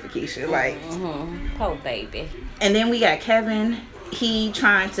 I pray for Keisha. Like, Poor baby. And then we got Kevin. He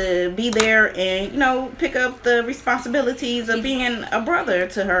trying to be there and pick up the responsibilities of being a brother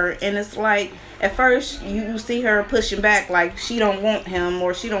to her. And it's like, at first you see her pushing back, like she don't want him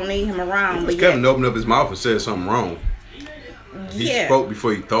or she don't need him around. But Kevin opened up his mouth and said something wrong. He spoke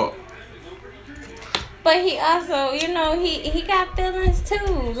before he thought. But he also, you know, he got feelings too.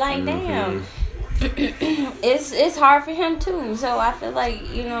 Like, damn. It's hard for him too. So I feel like,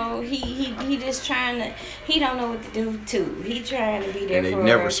 you know, he just trying to, he don't know what to do too. He trying to be there And they for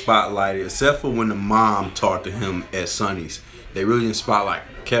never her. spotlighted, except for when the mom talked to him at Sonny's. They really didn't spotlight,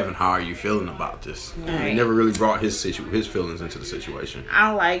 Kevin, how are you feeling about this? Right. They never really brought his feelings into the situation.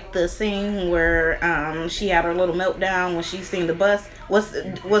 I like the scene where she had her little meltdown when she seen the bus. Was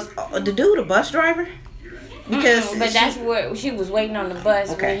the dude a bus driver? Because but that's where she was waiting on the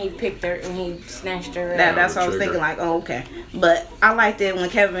bus Okay. when he picked her, when he snatched her. that's what I was trigger. thinking, like, oh, okay. But I liked it when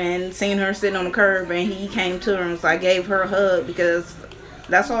Kevin seen her sitting on the curb and he came to her and was like, gave her a hug, because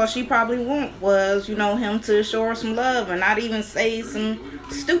that's all she probably want was, you know, him to show her some love and not even say some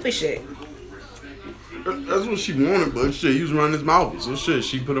stupid shit. That's what she wanted, but shit, he was running his mouth. So shit,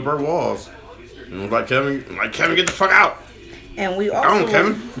 she put up her walls. And was like, Kevin, get the fuck out. And we on,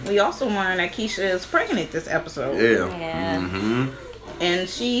 Kevin. also learned that Keisha is pregnant this episode. Yeah. Mm-hmm. And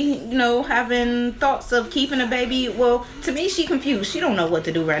she, you know, having thoughts of keeping a baby. Well, to me, she confused. She don't know what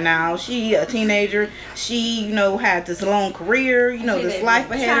to do right now. She a teenager. She, you know, had this long career, you know, She this been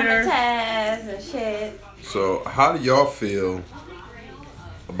life ahead of her. traumatized and shit. So how do y'all feel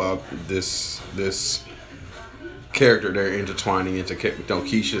about this character they're intertwining into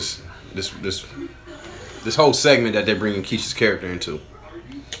Keisha's this whole segment that they're bringing Keisha's character into?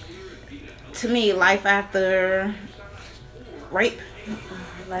 To me, life after rape.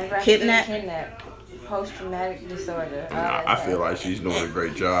 Like right Kidnap. post-traumatic disorder. I feel like she's doing a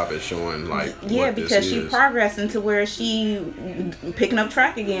great job at showing like Yeah, what because this she is. progressing to where she picking up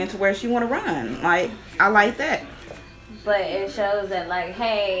track again to where she want to run. Like, I like that. But it shows that, like,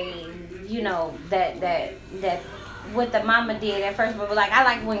 hey, you know, that what the mama did at first, but like I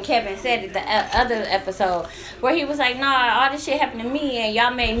like when Kevin said it the other episode where he was like, nah, all this shit happened to me and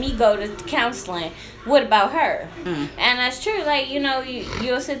y'all made me go to counseling. What about her? And that's true. Like, you know,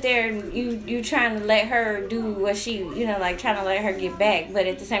 you'll sit there and you trying to let her do what she, you know, like trying to let her get back, but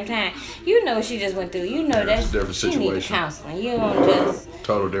at the same time, you know what she just went through. You know Yeah, it's that's a different she need situation. counseling. You don't just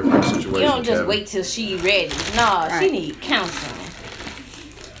Total different situation. you don't just Kevin. wait till she ready. Nah, Right. she need counseling.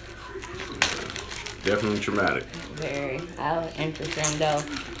 Definitely traumatic. Very interesting though.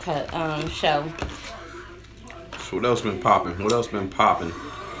 Show. So what else been popping?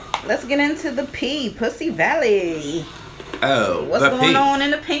 Let's get into the Pussy Valley. Oh, What's the going P. on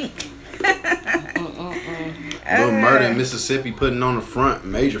in the pink? Little Murder in Mississippi putting on the front,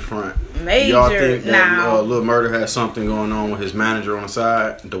 major front. Major. Y'all think that Now, Little Murder had something going on with his manager on the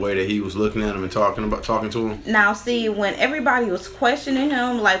side? The way that he was looking at him and talking to him? now, see, when everybody was questioning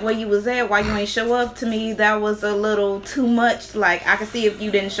him, like where you was at, why you ain't show up, to me, that was a little too much. Like, I could see if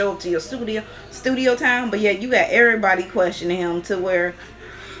you didn't show up to your studio time, but yeah, you got everybody questioning him to where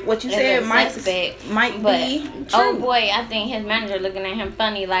what you said might be true. Oh boy, I think his manager looking at him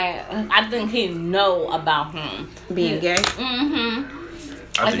funny. Like, I think he know about him Being gay.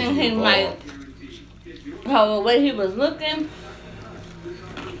 I think he might. Oh, the way he was looking.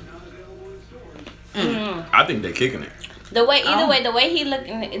 I think they're kicking it. The way, either way, the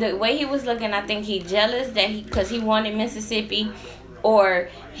way he was looking, I think he jealous that because he wanted Mississippi, or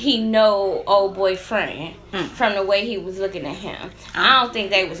he know old boyfriend from the way he was looking at him. I don't think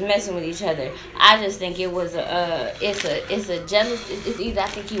they was messing with each other. I just think it was it's a jealous. It's either I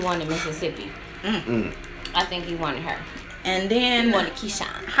think he wanted Mississippi. I think he wanted her. And then, He wanted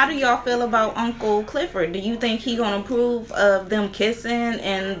Keyshawn. how do y'all feel about Uncle Clifford? Do you think he gonna approve of them kissing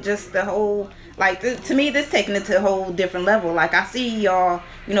and just the whole, like, to me, this taking it to a whole different level. Like, I see y'all,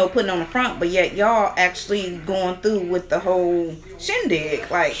 you know, putting on the front, but yet y'all actually going through with the whole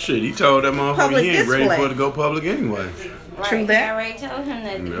shindig. Like, Shit, he told that motherfucker Public he ain't ready display. for it to go public anyway. True that. I already told him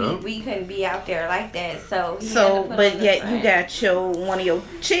that Yeah. we couldn't be out there like that. So he had to so, put but on the yet front. you got one of your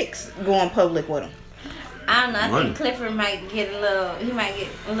chicks going public with him. I don't know. I Money. think Clifford might get a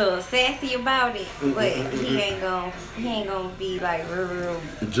little sassy about it, but he ain't gonna be like real.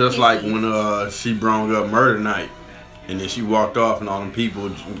 Just pissy. like when she brought up murder night, and then she walked off, and all them people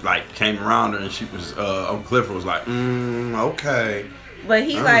like came around her, and she was Uncle Clifford was like, okay. But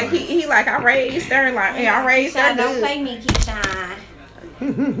he like he like I raised her like I raised her Keyshawn, don't good. play me, Keyshawn.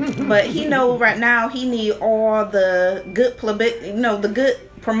 But he know right now he need all the good the good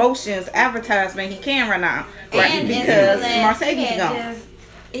promotions, advertisement he can right now, right? And Because Mercedes Mercedes gone.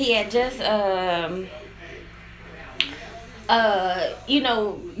 He had just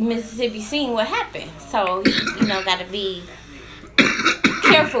Mississippi seen what happened, so he got to be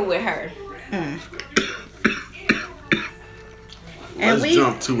careful with her. And Let's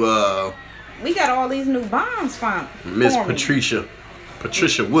jump to we got all these new bonds from Miss Patricia.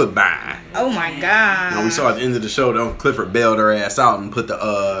 Patricia Woodbine. Oh my God. Now we saw at the end of the show, though, Clifford bailed her ass out and put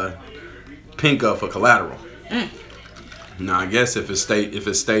the pink up for collateral. Now I guess if it's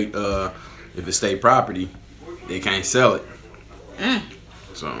state property, they can't sell it.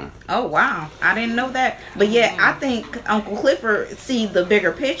 So. Oh wow, I didn't know that. But yeah, I think Uncle Clifford see the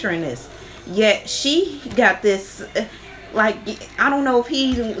bigger picture in this. Yet she got this. Like, I don't know if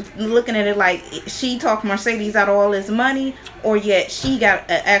he's looking at it like she talked Mercedes out of all his money, or yet she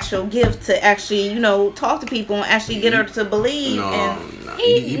got an actual gift to actually, you know, talk to people and actually get her to believe.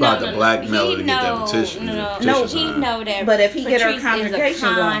 He about to blackmail her to get that petition. No, he know that. But if he Patrice get her congregation is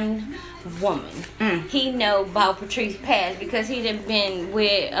a going. woman. He know about Patrice past because he done been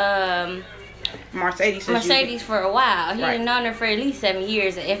with Mercedes for a while. He done known her for at least 7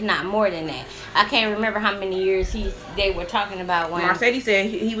 years, if not more than that. I can't remember how many years they were talking about when Mercedes said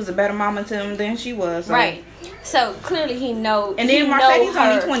he was a better mama to him than she was. So. Right. So clearly he know. And then Mercedes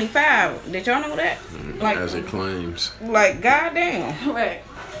only 25. Did y'all know that? Like, as it claims. Like, goddamn. Right.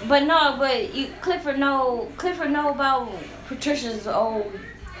 But Clifford know about Patricia's old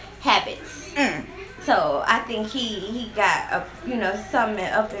habits. So I think he got something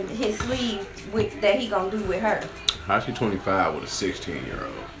up in his sleeve that he gonna do with her. How's she 25 with a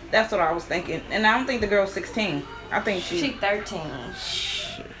 16-year-old? That's what I was thinking, and I don't think the girl's 16. I think she 13.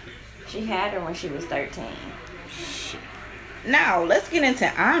 Shit. She had her when she was 13. Shit. Now let's get into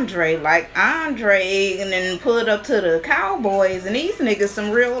Andre. Like Andre, and then pull it up to the Cowboys, and these niggas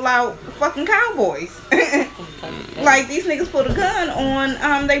some real loud fucking cowboys. Like these niggas put a gun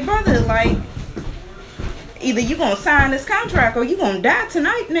on they brother. Like either you gonna sign this contract or you gonna die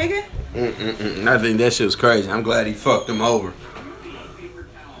tonight, nigga. I think that shit was crazy. I'm glad he fucked him over.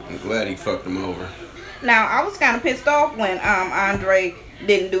 Now I was kind of pissed off when Andre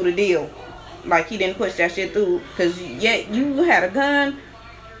didn't do the deal. Like he didn't push that shit through, cause yet you had a gun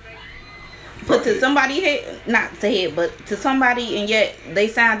put to somebody's head, not to head, but to somebody, and yet they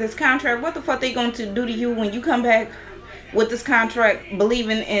signed this contract. What the fuck they going to do to you when you come back with this contract,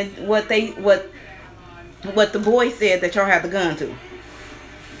 believing in what the boy said that y'all had the gun to?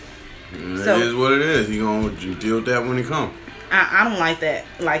 It is what it is. You gonna deal with that when he come. I don't like that.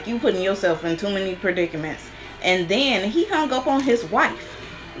 Like you putting yourself in too many predicaments. And then he hung up on his wife.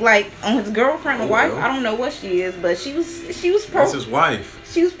 Like on his girlfriend or wife. I don't know what she is, but she was That's his wife.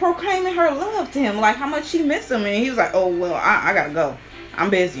 She was proclaiming her love to him, like how much she missed him, and he was like, "Oh well, I gotta go. I'm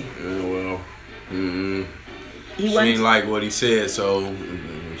busy." She ain't like what he said, so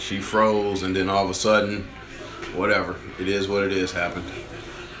she froze, and then all of a sudden, whatever. It is what it is happened.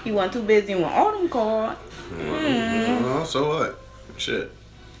 He wasn't too busy when Autumn called. Well, so what? Shit.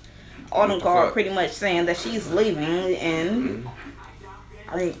 Autumn called pretty much saying that she's leaving, and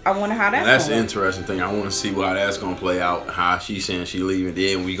I wonder how that's the interesting thing. I want to see how that's gonna play out. How she's saying she leaving.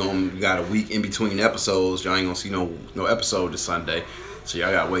 Then we got a week in between episodes. Y'all ain't gonna see no episode this Sunday, so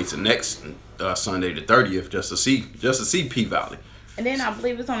y'all gotta wait till next Sunday the 30th just to see P Valley. And then I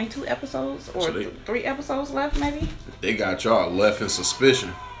believe it's only 2 episodes or 3 episodes left, maybe. They got y'all left in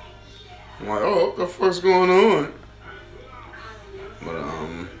suspicion. I'm like, oh, what the fuck's going on? But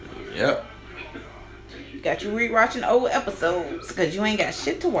yep. Got you rewatching old episodes because you ain't got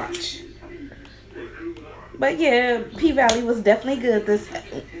shit to watch. But yeah, P Valley was definitely good this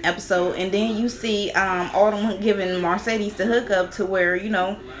episode. And then you see Autumn giving Mercedes the hookup to where,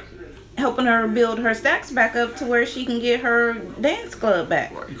 helping her build her stacks back up to where she can get her dance club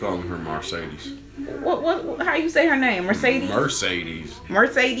back. Why are you calling her Mercedes? What? How you say her name? Mercedes? Mercedes.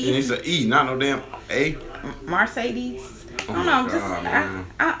 Mercedes? And it's an E, not no damn A. Mercedes? Oh I don't know.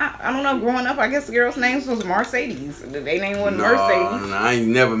 I don't know. Growing up, I guess the girls' names was Mercedes. They name wasn't Mercedes. No, I ain't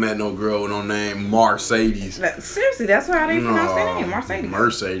never met no girl with no name Mercedes. Seriously, that's how they pronounce their name, Mercedes.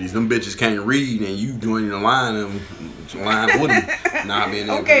 Mercedes. Them bitches can't read, and you joining the line with them, not being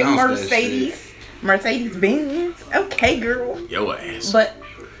able to pronounce Mercedes. That shit. Mercedes Benz. Okay, girl. Your ass. But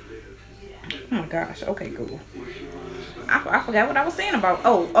oh my gosh. Okay, cool. I forgot what I was saying about.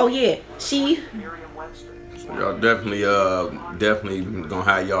 Oh yeah. She. Y'all definitely gonna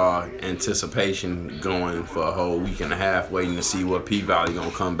have y'all anticipation going for a whole week and a half, waiting to see what P Valley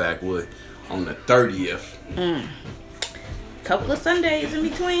gonna come back with on the 30th. Couple of Sundays in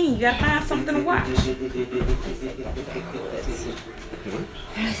between, you gotta find something to watch.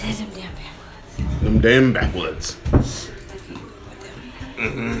 Them damn backwoods.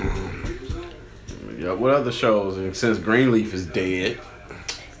 Yeah, what other shows? And since Greenleaf is dead.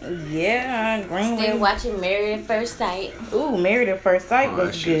 Yeah, Still Greenwood. watching Married at First Sight. Ooh, Married at First Sight Oh,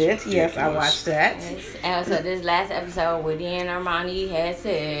 was that shit's good. Yes, I ridiculous. watched that. Yes. And so this last episode, Woody and Armani had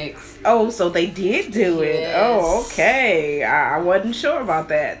sex. Oh, so they did do it. Yes. Oh, okay. I wasn't sure about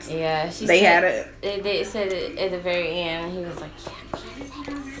that. Yeah, she They said, had a. They said it at the very end. He was like,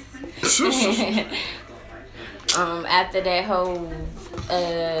 yeah, after that whole,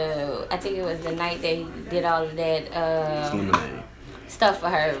 I think it was the night that he did all of that Lemonade. stuff for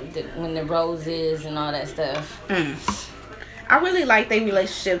her, when the roses and all that stuff. I really like their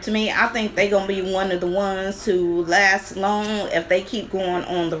relationship. To me, I think they gonna be one of the ones to last long if they keep going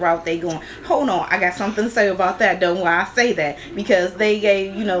on the route they going. Hold on, I got something to say about that. Don't know why I say that, because they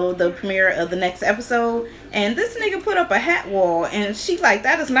gave the premiere of the next episode, and this nigga put up a hat wall, and she like,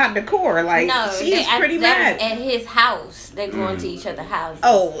 that is not decor. Like, No, she's pretty mad. That was at his house. They going to each other's houses.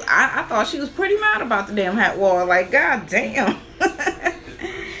 Oh, I thought she was pretty mad about the damn hat wall. Like, god damn.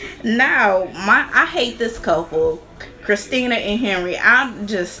 Now, I hate this couple, Christina and Henry. I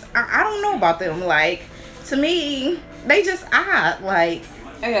don't know about them. Like, to me, they just odd. Like,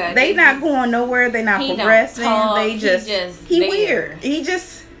 Yeah, they not going nowhere. They not he don't progressing. talk, They he just he there. weird. He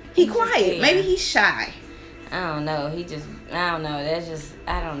quiet. there. Maybe he's shy. I don't know. I don't know. That's just,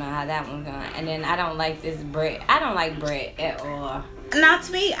 I don't know how that one's going. And then I don't like this Brett. I don't like Brett at all. Not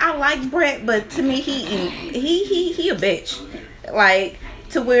to me. I like Brett, but to me, he a bitch. Like,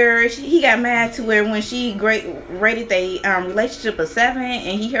 to where he got mad to where when she rated they relationship a 7,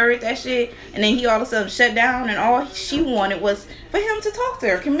 and he heard that shit, and then he all of a sudden shut down, and all she wanted was for him to talk to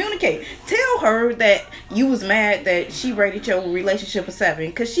her, communicate, tell her that you was mad that she rated your relationship a 7,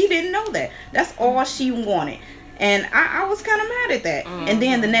 because she didn't know that. That's all she wanted. And I was kind of mad at that. And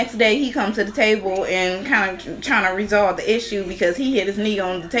then the next day he comes to the table and kind of trying to resolve the issue because he hit his knee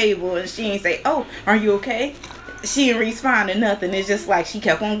on the table, and she ain't say, "Oh, are you okay?" She didn't respond to nothing. It's just like she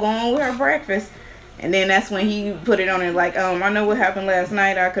kept on going with her breakfast. And then that's when he put it on her like, I know what happened last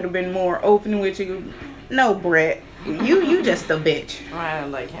night. I could have been more open with you. No, Brett. You just a bitch. I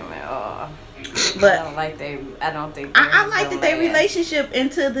don't like him at all. But I don't think I like that their relationship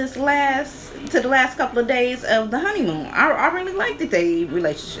into the last couple of days of the honeymoon. I really liked that they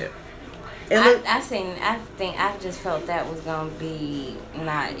relationship. I just felt that was gonna be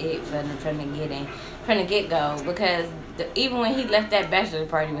not it from the get go, because even when he left that bachelor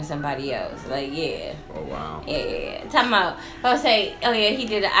party with somebody else, like, yeah. Oh, wow. Yeah. Talking about, he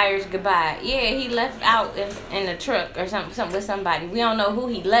did an Irish goodbye. Yeah, he left out in a truck or something with somebody. We don't know who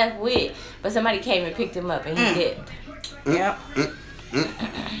he left with, but somebody came and picked him up and he dipped. Yep.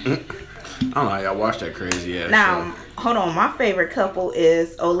 I don't know how y'all watch that crazy ass Now, show. hold on. My favorite couple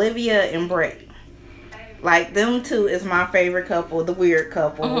is Olivia and Brett. Like, them two is my favorite couple, the weird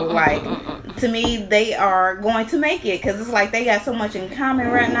couple. Like, to me, they are going to make it because it's like they got so much in common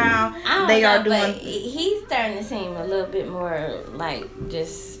right now. But he's starting to seem a little bit more like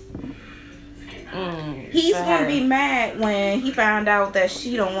just. He's gonna be mad when he found out that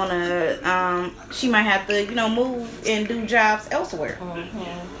she don't want to. She might have to, move and do jobs elsewhere.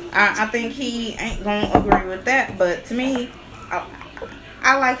 I think he ain't gonna agree with that. But to me,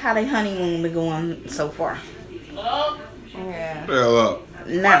 I like how they honeymoon been going so far. Yeah. Hell up.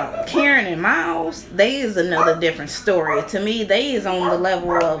 Now, Karen and Miles, they is another different story. To me, they is on the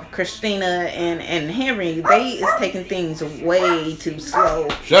level of Christina and Henry. They is taking things way too slow.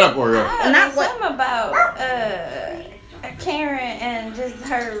 Shut up, Oreo. Not what- Something about Karen and just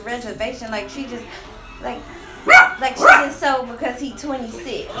her reservation. Like, she just like she just so because he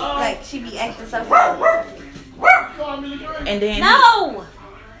 26. Like, she be acting so funny. And then No.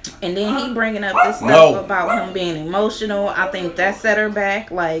 And then he bringing up this stuff about him being emotional. I think that set her back.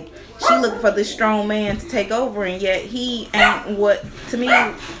 Like, she looking for this strong man to take over, and yet he ain't what, to me,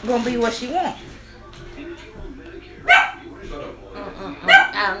 gonna be what she want.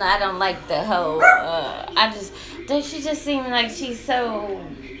 I don't know. I don't like the whole. She just seems like she's so.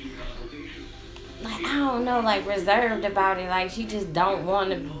 Like, I don't know, like reserved about it. Like, she just don't want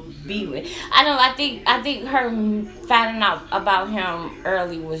to be with. I think her finding out about him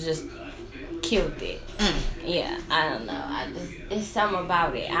early was just killed it. Yeah, I don't know. It's something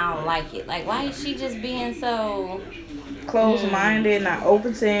about it. I don't like it. Like, why is she just being so closed-minded, not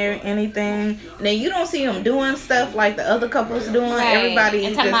open to anything? And then you don't see him doing stuff like the other couples doing. right. Everybody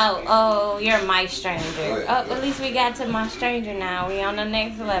and talking about, oh, you're my stranger. Oh, at least we got to my stranger now. We on the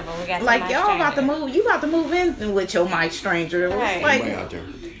next level. We got to like, my y'all stranger. about to move. You about to move in with your Mike stranger. It's Right. like, Way out there.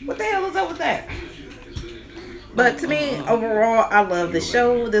 what the hell is up with that? But to me, overall, I love the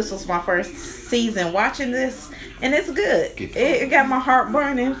show. This was my first season watching this, And it's good. It got my heart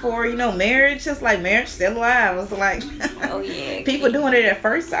burning for, marriage. Just like Marriage Still Alive. It's like, Oh yeah. people doing it at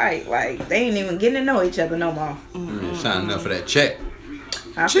first sight. Like, they ain't even getting to know each other no more. Signing up for that check.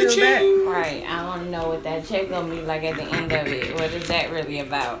 I feel that. Right. I want to know what that check gonna be like at the end of it. What is that really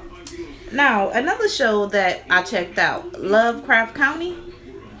about? Now, another show that I checked out, Lovecraft County.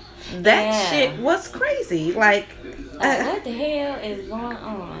 That shit was crazy. Like, what the hell is going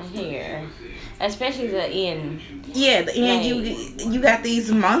on here? Especially the end. Yeah, the end. You got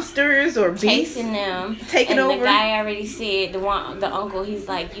these monsters or beasts chasing them, taking and over. The guy already said the uncle. He's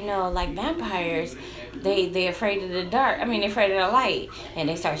like, like vampires. They afraid of the dark. I mean, they're afraid of the light, and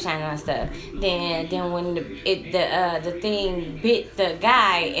they start shining on stuff. Then when the thing bit the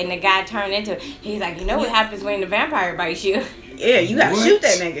guy, and the guy turned into it, he's like, what happens when the vampire bites you? Yeah, you gotta shoot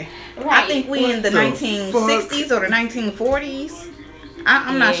that nigga. Right. I think we in the 1960s or the 1940s.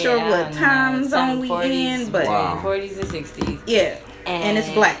 I'm not sure what time zone we 40s, in, but 40s and 60s. Yeah, and it's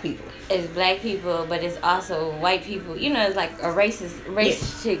black people. It's black people, but it's also white people. It's like a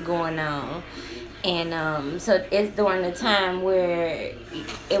race shit going on. And so it's during the time where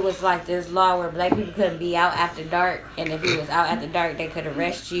it was like this law where black people couldn't be out after dark, and if you was out after dark, they could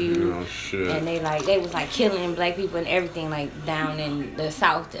arrest you. Oh shit! And they was like killing black people and everything, like down in the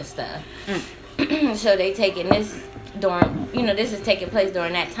South and stuff. So they taking this during, this is taking place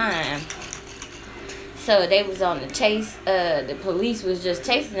during that time. So they was on the chase. The police was just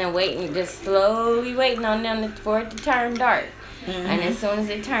chasing them, just slowly waiting on them for it to turn dark. And as soon as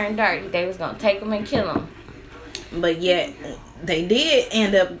it turned dark, they was gonna take them and kill them. But yet, they did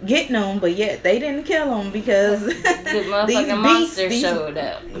end up getting them, but yet they didn't kill them because the motherfucking monsters showed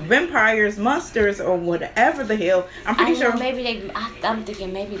up. Vampires, monsters, or whatever the hell. I'm pretty sure. I'm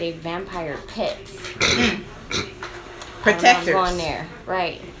thinking maybe they vampire pets. Protectors. I'm going there,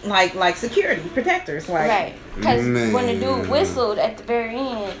 right? Like security protectors, like right. Because when the dude whistled at the very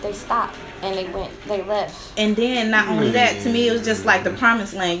end, they stopped and they left. And then not only that, to me it was just like the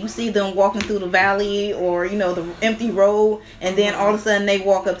promised land. You see them walking through the valley or the empty road, and then all of a sudden they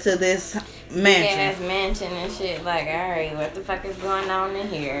walk up to this mansion. Yeah, mansion and shit. Like, all right, what the fuck is going on in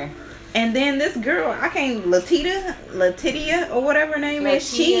here? And then this girl, Letitia, or whatever her name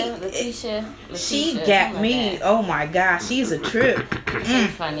is, Letitia, she got me. Like oh my god, she's a trip. So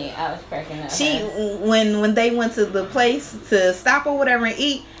funny, I was cracking up. When they went to the place to stop or whatever and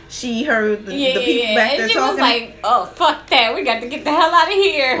eat, she heard the people back there and she talking. was like, "Oh fuck that, we got to get the hell out of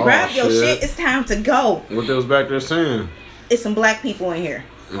here. Grab your shit, it's time to go." What they was back there saying? It's some black people in here.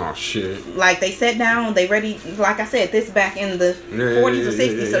 Oh shit! Like they sat down, they ready. Like I said, this back in the 40s or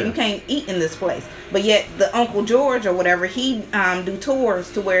 60s, so you can't eat in this place. But yet the Uncle George or whatever, he do tours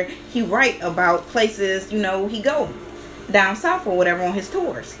to where he write about places. He go down south or whatever on his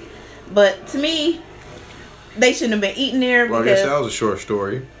tours. But to me, they shouldn't have been eating there because I guess that was a short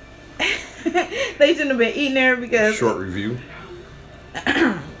story. They shouldn't have been eating there because short review.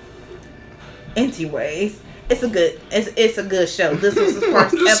 Anyways. It's a good show. This was the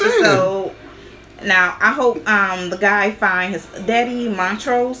first episode. Now I hope the guy find his daddy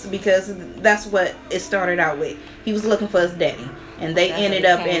Montrose, because that's what it started out with. He was looking for his daddy, and they ended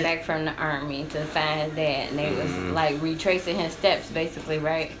up came back from the army to find his dad, and they was like retracing his steps, basically,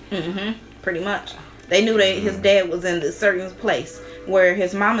 right? Pretty much. They knew that his dad was in this certain place where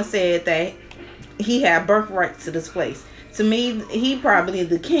his mama said that he had birthright to this place. To me, he probably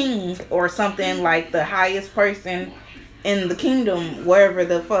the king or something, like the highest person in the kingdom, wherever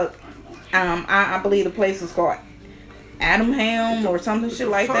the fuck. I believe the place was called Adamham or something shit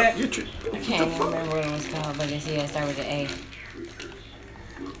like that. I can't even remember what it was called, but it started with an A.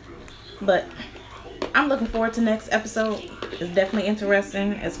 But I'm looking forward to next episode. It's definitely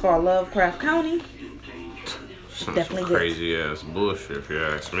interesting. It's called Lovecraft County. Some definitely crazy ass bullshit, if you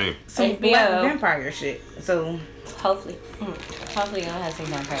ask me. Some black vampire shit. So hopefully you'll have some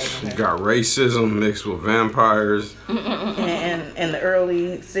vampires. You got racism mixed with vampires. and in the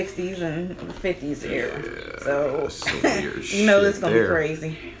early 60s and 50s era. Yeah, so it's gonna be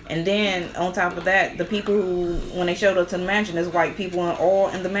crazy. And then on top of that, the people who, when they showed up to the mansion, there's white people all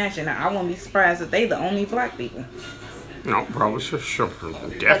in the mansion. Now, I wouldn't be surprised if they the only black people. No, probably sure.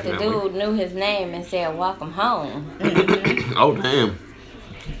 Definitely. But the dude knew his name and said, "Welcome home." Oh damn!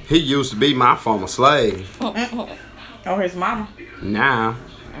 He used to be my former slave. Or his mama. Nah.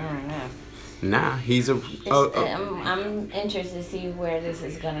 I don't know. Nah, he's a. I'm interested to see where this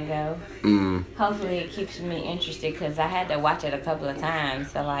is gonna go. Hopefully, it keeps me interested, because I had to watch it a couple of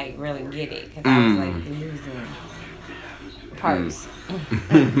times to like really get it, because I was like losing parts.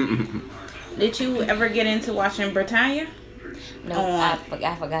 Did you ever get into watching Britannia? No, I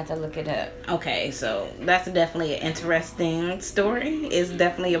forgot to look it up. Okay, so that's definitely an interesting story. It's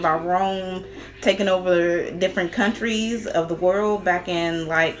definitely about Rome taking over different countries of the world back in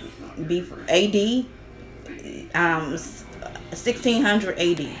like AD, 1600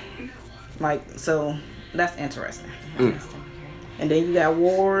 AD. Like, so that's interesting. And then you got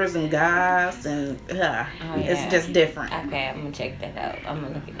wars and gods and it's just different. Okay, I'm gonna check that out. I'm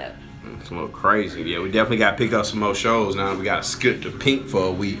gonna look it up. It's a little crazy. Yeah, we definitely got to pick up some more shows now. We got to skip to Pink for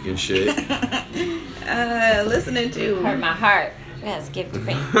a week and shit. Listening to Hurt my heart. I gotta skip the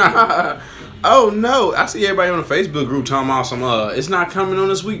Pink. Oh no! I see everybody on the Facebook group talking about some. It's not coming on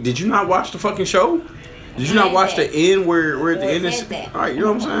this week. Did you not watch the fucking show? Did you not watch the end where at the end is? All right, you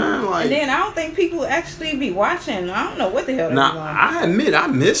know what I'm saying? Like, and then I don't think people actually be watching. I don't know what the hell they're doing. I admit I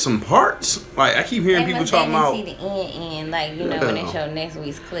missed some parts. Like I keep hearing people talking about. See the end, like you know when they show next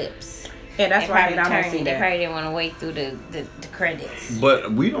week's clips. Yeah, that's why I don't see that. They probably didn't want to wait through the credits.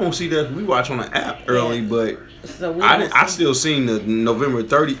 But we don't see that. We watch on the app early, but so I still seen the November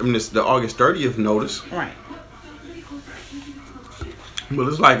 30th. I mean, the August 30th notice. Right. But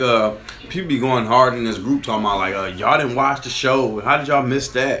it's like people be going hard in this group talking about like y'all didn't watch the show. How did y'all miss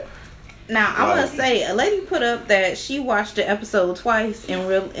that? Now I want to say a lady put up that she watched the episode twice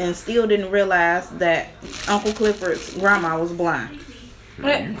and still didn't realize that Uncle Clifford's grandma was blind.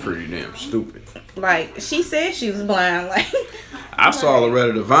 Man, you pretty damn stupid. Like she said she was blind. Like I saw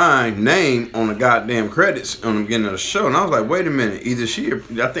Loretta Devine name on the goddamn credits on the beginning of the show, and I was like, wait a minute, either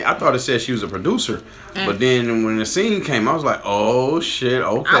I thought it said she was a producer, but then when the scene came, I was like, oh shit,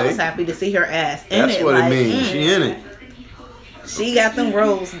 okay. I was happy to see her ass in That's it. what it means. She in it. She got them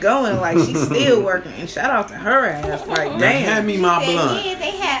roles going, like she's still working. And shout out to her ass, like damn. Hand me my blunt. Yeah,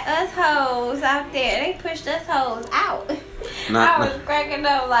 they had us hoes out there. They pushed us hoes out. I was cracking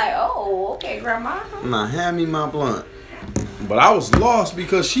up like, oh, okay, grandma. Nah, hand me my blunt. But I was lost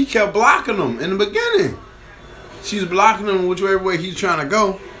because she kept blocking him in the beginning. She was blocking him whichever way he's trying to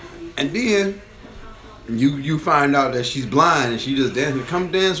go, and then you find out that she's blind and she just dancing.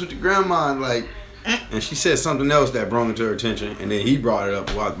 Come dance with your grandma, like. And she said something else that brought it to her attention, and then he brought it up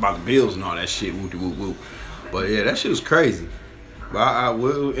about the bills and all that shit. Woo woo woo. But yeah, that shit was crazy. But I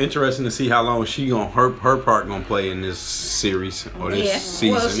will interesting to see how long her part gonna play in this series or this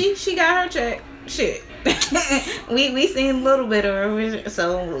season. Well, she got her check. Shit. we seen a little bit of her,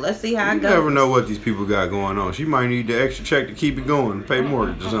 so let's see how it goes. You never know what these people got going on. She might need the extra check to keep it going, pay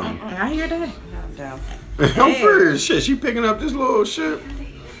mortgage or something. I hear that. I'm serious. Shit, she picking up this little shit.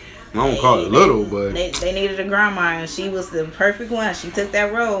 I don't call it little, but they needed a grandma, and she was the perfect one. She took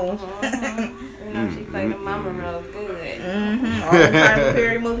that role. You know, she played the mama role good. All the Tyler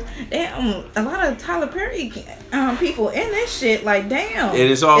Perry movies. Damn, a lot of Tyler Perry people in this shit. Like, damn. And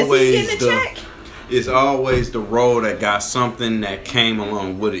it's always is he getting a check? It's always the role that got something that came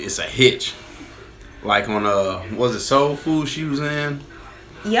along with it. It's a hitch. Like on was it Soul Food she was in?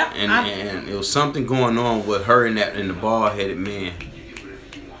 Yep. And it was something going on with her and the bald headed man.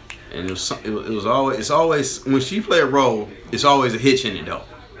 And it's always when she play a role, it's always a hitch in it though.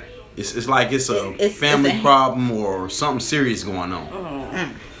 It's like it's a family problem or something serious going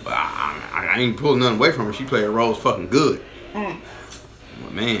on. But I ain't pulling nothing away from her. She play her roles fucking good.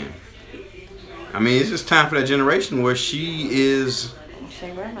 But man, I mean, it's just time for that generation where she is.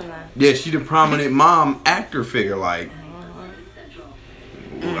 Yeah, she the prominent mom actor figure. Like,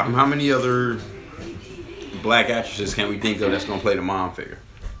 how many other black actresses can we think of that's gonna play the mom figure?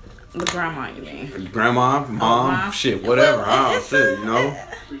 The grandma, you mean? Grandma, mom, shit, whatever. Shit, you know.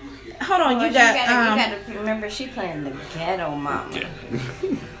 Hold on, you gotta remember she playing the ghetto mama. Yeah.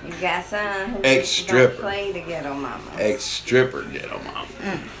 You got some who ex-stripper. Play the ghetto mama. Ex-stripper ghetto mama.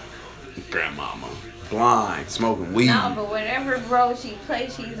 Grandmama. Blind, smoking weed. No, but whatever role she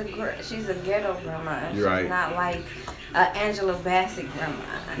plays, she's a ghetto grandma. You're right. She's not like Angela Bassett grandma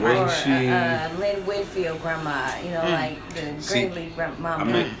Wasn't or she... Lynn Whitfield grandma. You know, like the Greenleaf grandma.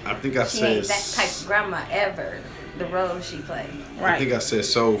 I think I she said ain't that type of grandma ever. The role she played. Right. I think I said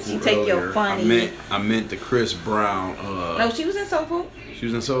Soul Food she take earlier. Your funny. I meant the Chris Brown. No, she was in Soul Food. She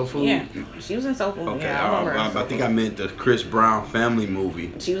was in Soul Food? Yeah, she was in Soul Food. Okay, yeah, I think I meant the Chris Brown family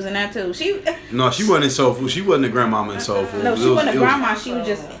movie. She was in that too. No, she wasn't in Soul Food. She wasn't the grandmama in Soul Food. No, she wasn't a grandma. She was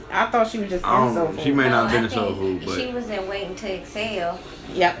just. I thought she was just in Soul Food. She may not have been in Soul Food, but she was in Waiting to Exhale.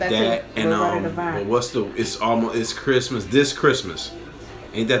 Yep, that's it. And but what's it's Christmas. This Christmas.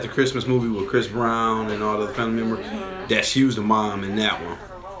 Ain't that the Christmas movie with Chris Brown and all the family members? That she was the mom in that one.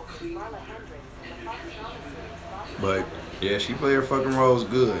 But yeah, she played her fucking roles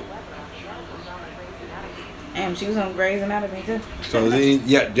good. And she was on Grey's Anatomy too. So then,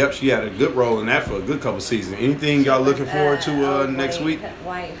 yep, she had a good role in that for a good couple seasons. Anything y'all looking forward to next week?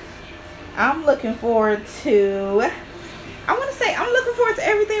 Wife. I'm looking forward to. I want to say I'm looking forward to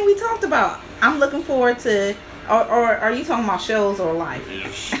everything we talked about. I'm looking forward to. Or are you talking about shows or life?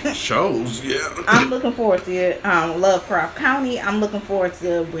 Shows, yeah. I'm looking forward to Lovecraft County. I'm looking forward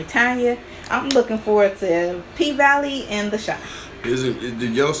to Britannia. I'm looking forward to P-Valley and The Shop. Is the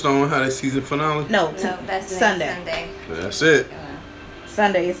Yellowstone had a season finale? No, that's Sunday. That's it.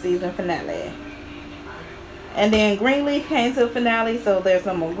 Sunday is season finale. And then Greenleaf came to the finale, so there's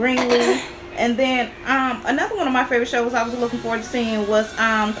no more Greenleaf. And then another one of my favorite shows I was looking forward to seeing was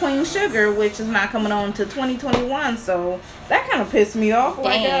Queen Sugar, which is not coming on to 2021. So that kind of pissed me off.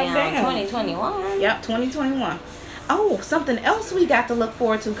 Damn, 2021. Yep, 2021. Oh, something else we got to look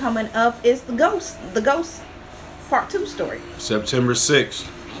forward to coming up is the Ghost Part 2 story. September 6th.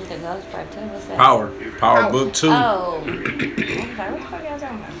 The Ghost Part 2. What's that? Power Book 2. Oh. Okay, what the fuck y'all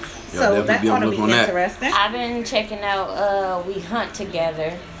talking about? So that ought to be interesting. I've been checking out We Hunt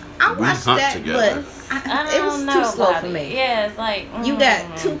Together. I watched that, together. but it was too slow for me. Yeah, it's like you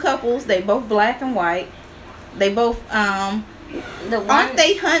got two couples. They both black and white. They both aren't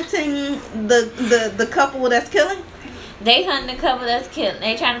they hunting the couple that's killing? They hunting the couple that's killing.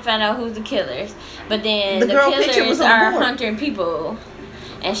 They trying to find out who's the killers. But then The the girl picture killers was on are board. hunting people,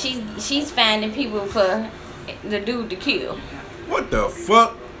 and she's finding people for the dude to kill. What the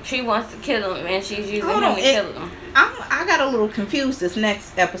fuck? She wants to kill him, and she's using Hold him on, to kill him. I got a little confused this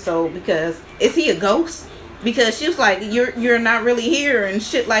next episode because is he a ghost? Because she was like, you're not really here and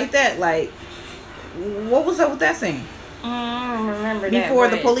shit like that. Like, what was up with that scene? I don't remember that. Before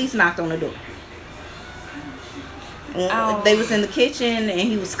the but- police knocked on the door. Oh. They was in the kitchen and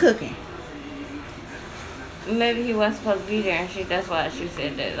he was cooking. Maybe he wasn't supposed to be there, and that's why she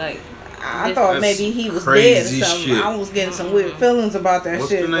said that. Like, I thought That's maybe he was dead or crazy something. shit. I was getting some weird feelings about that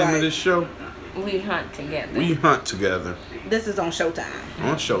What's shit. the name like, of this show? We Hunt Together. We Hunt Together this is on Showtime.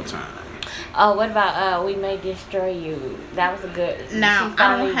 on Showtime. Oh, what about We May Destroy You? That was a good. Now she I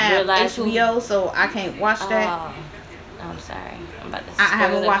finally don't have realized who- HBO, so I can't watch that. Oh, I'm sorry. I'm about to. I spoil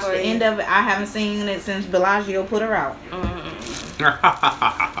haven't it watched for the you. end of it. I haven't seen it since Bellagio put her out.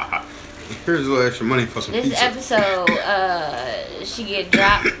 Here's a little extra money for some This pizza. episode, she get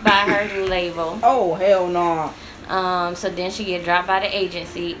dropped by her label. Oh hell no! So then she get dropped by the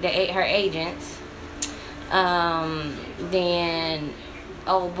agency, her agents. Then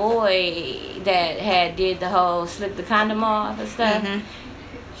old boy that had did the whole slip the condom off and stuff. Mhm.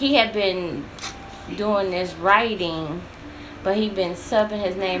 He had been doing this writing, but he been subbing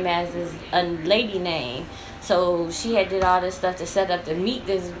his name as a lady name. So she had did all this stuff to set up to meet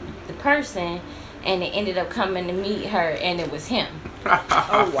the person, and it ended up coming to meet her, and it was him.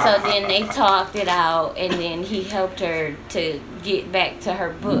 Oh wow! So then they talked it out, and then he helped her to get back to her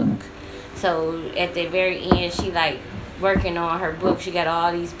book. So at the very end, she like working on her book. She got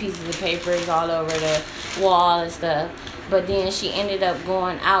all these pieces of papers all over the wall and stuff. But then she ended up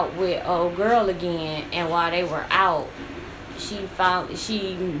going out with old girl again, and while they were out, she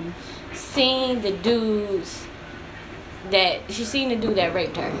seen the dude that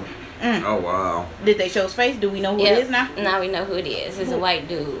raped her. Oh wow. Did they show his face? Do we know who Yep. it is now? Now we know who it is. It's a white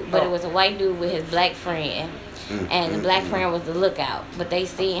dude, but it was a white dude with his black friend. And the black friend was the lookout, but they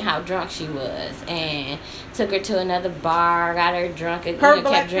seen how drunk she was and took her to another bar, got her drunk, and Her kept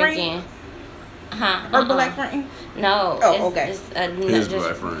black drinking. Her black friend? No. Oh, okay. It's His just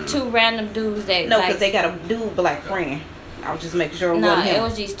black friend. two random dudes that No, like, because they got a dude black friend. I was just making sure it no, wasn't it him.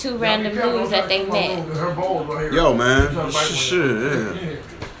 was these two random dudes that they met. Yo, man. Shit, yeah.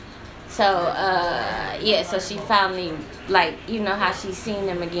 So, so she finally, like, you know how she seen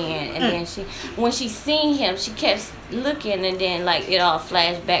him again. And then when she seen him, she kept looking, and then, like, it all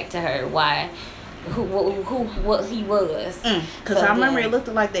flashed back to her what he was. Because I remember it looked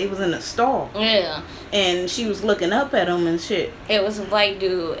like they was in a stall. Yeah. And she was looking up at him and shit. It was a white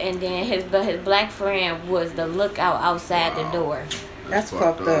dude, and then his black friend was the lookout outside the door. That's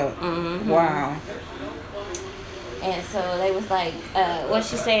fucked up. Mm-hmm. Wow. And so they was like, what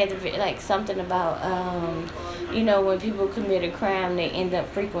she said, like something about, when people commit a crime, they end up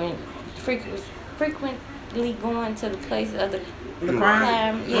frequently going to the place of the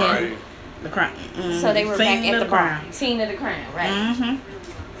crime. Yeah. Right. The crime. So they were back at the bar. crime. Scene of the crime, right?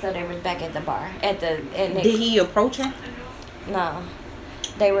 Mm-hmm. So they were back at the bar. Did he approach her? No.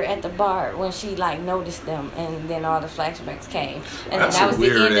 They were at the bar when she like noticed them, and then all the flashbacks came, and That's then a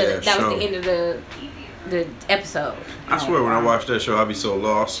weird ass that was show. the end of the the episode. I swear, when I watch that show, I be so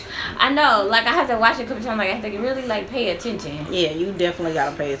lost. I know, like I have to watch it a couple times. Like I have to really like pay attention. Yeah, you definitely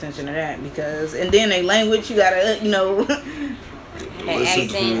gotta pay attention to that because, and then they language you gotta, And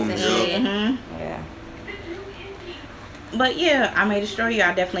accents and shit. Yeah. But yeah, I May Destroy You.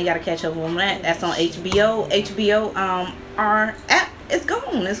 I definitely gotta catch up on that. That's on HBO. Our app is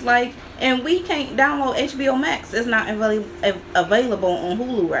gone. It's like, and we can't download HBO Max. It's not available on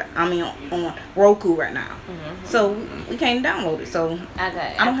Hulu. On Roku right now. So we can't download it. So I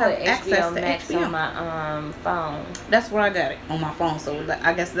don't have access to Max HBO on my phone. That's where I got it on my phone. So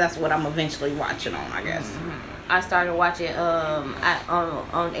I guess that's what I'm eventually watching on. I guess. I started watching on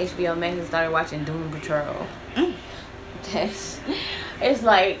HBO Max. I started watching Doom Patrol. It's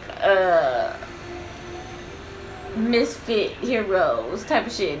like misfit heroes type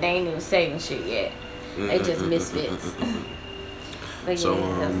of shit. They ain't even saving shit yet. They just misfits. But So,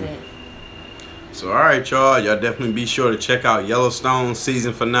 yeah, that's it. So, all right, y'all definitely be sure to check out Yellowstone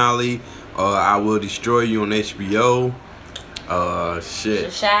season finale. I Will Destroy You on HBO. Shit.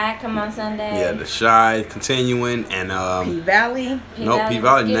 The Shy come on Sunday. Yeah, The Shy continuing and P-Valley. No,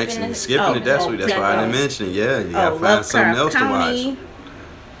 P-Valley next week. Skipping it that week. That's why I didn't mention it. Yeah, you gotta find something else to watch.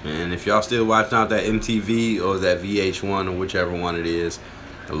 And if y'all still watching out that MTV or that VH1 or whichever one it is,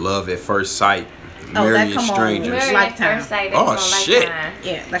 Love at First Sight. Marrying Strangers. Lifetime. Oh shit!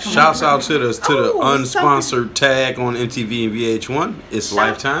 Yeah. Shouts out to the unsponsored tag on MTV and VH1. It's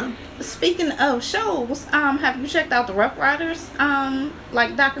Lifetime. Speaking of shows, have you checked out the Rough Riders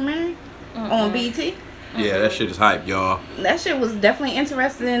documentary on BET? Yeah, that shit is hype, y'all. That shit was definitely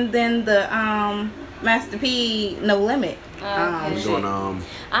interesting than the Master P No Limit. I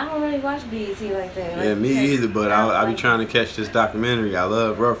don't really watch BET like that. Yeah, me either, but I be trying to catch this documentary. I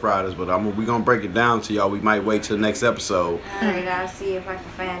love Rough Riders, but we gonna break it down to y'all. We might wait till the next episode. Alright, I'll see if I can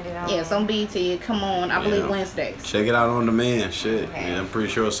find it on. Yeah, it's on BET. Come on, I believe Wednesdays. Check it out on demand. Shit, okay. Yeah, I'm pretty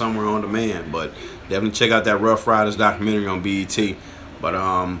sure it's somewhere on demand, but definitely check out that Rough Riders documentary on BET. But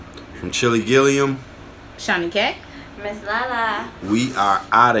from Chilly Guilliam, Shani K, Miss Lala, we are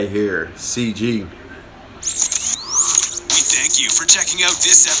out of here. CG. We thank you for checking out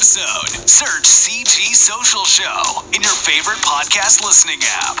this episode. Search CG Social Show in your favorite podcast listening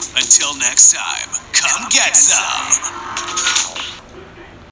app. Until next time, come get some.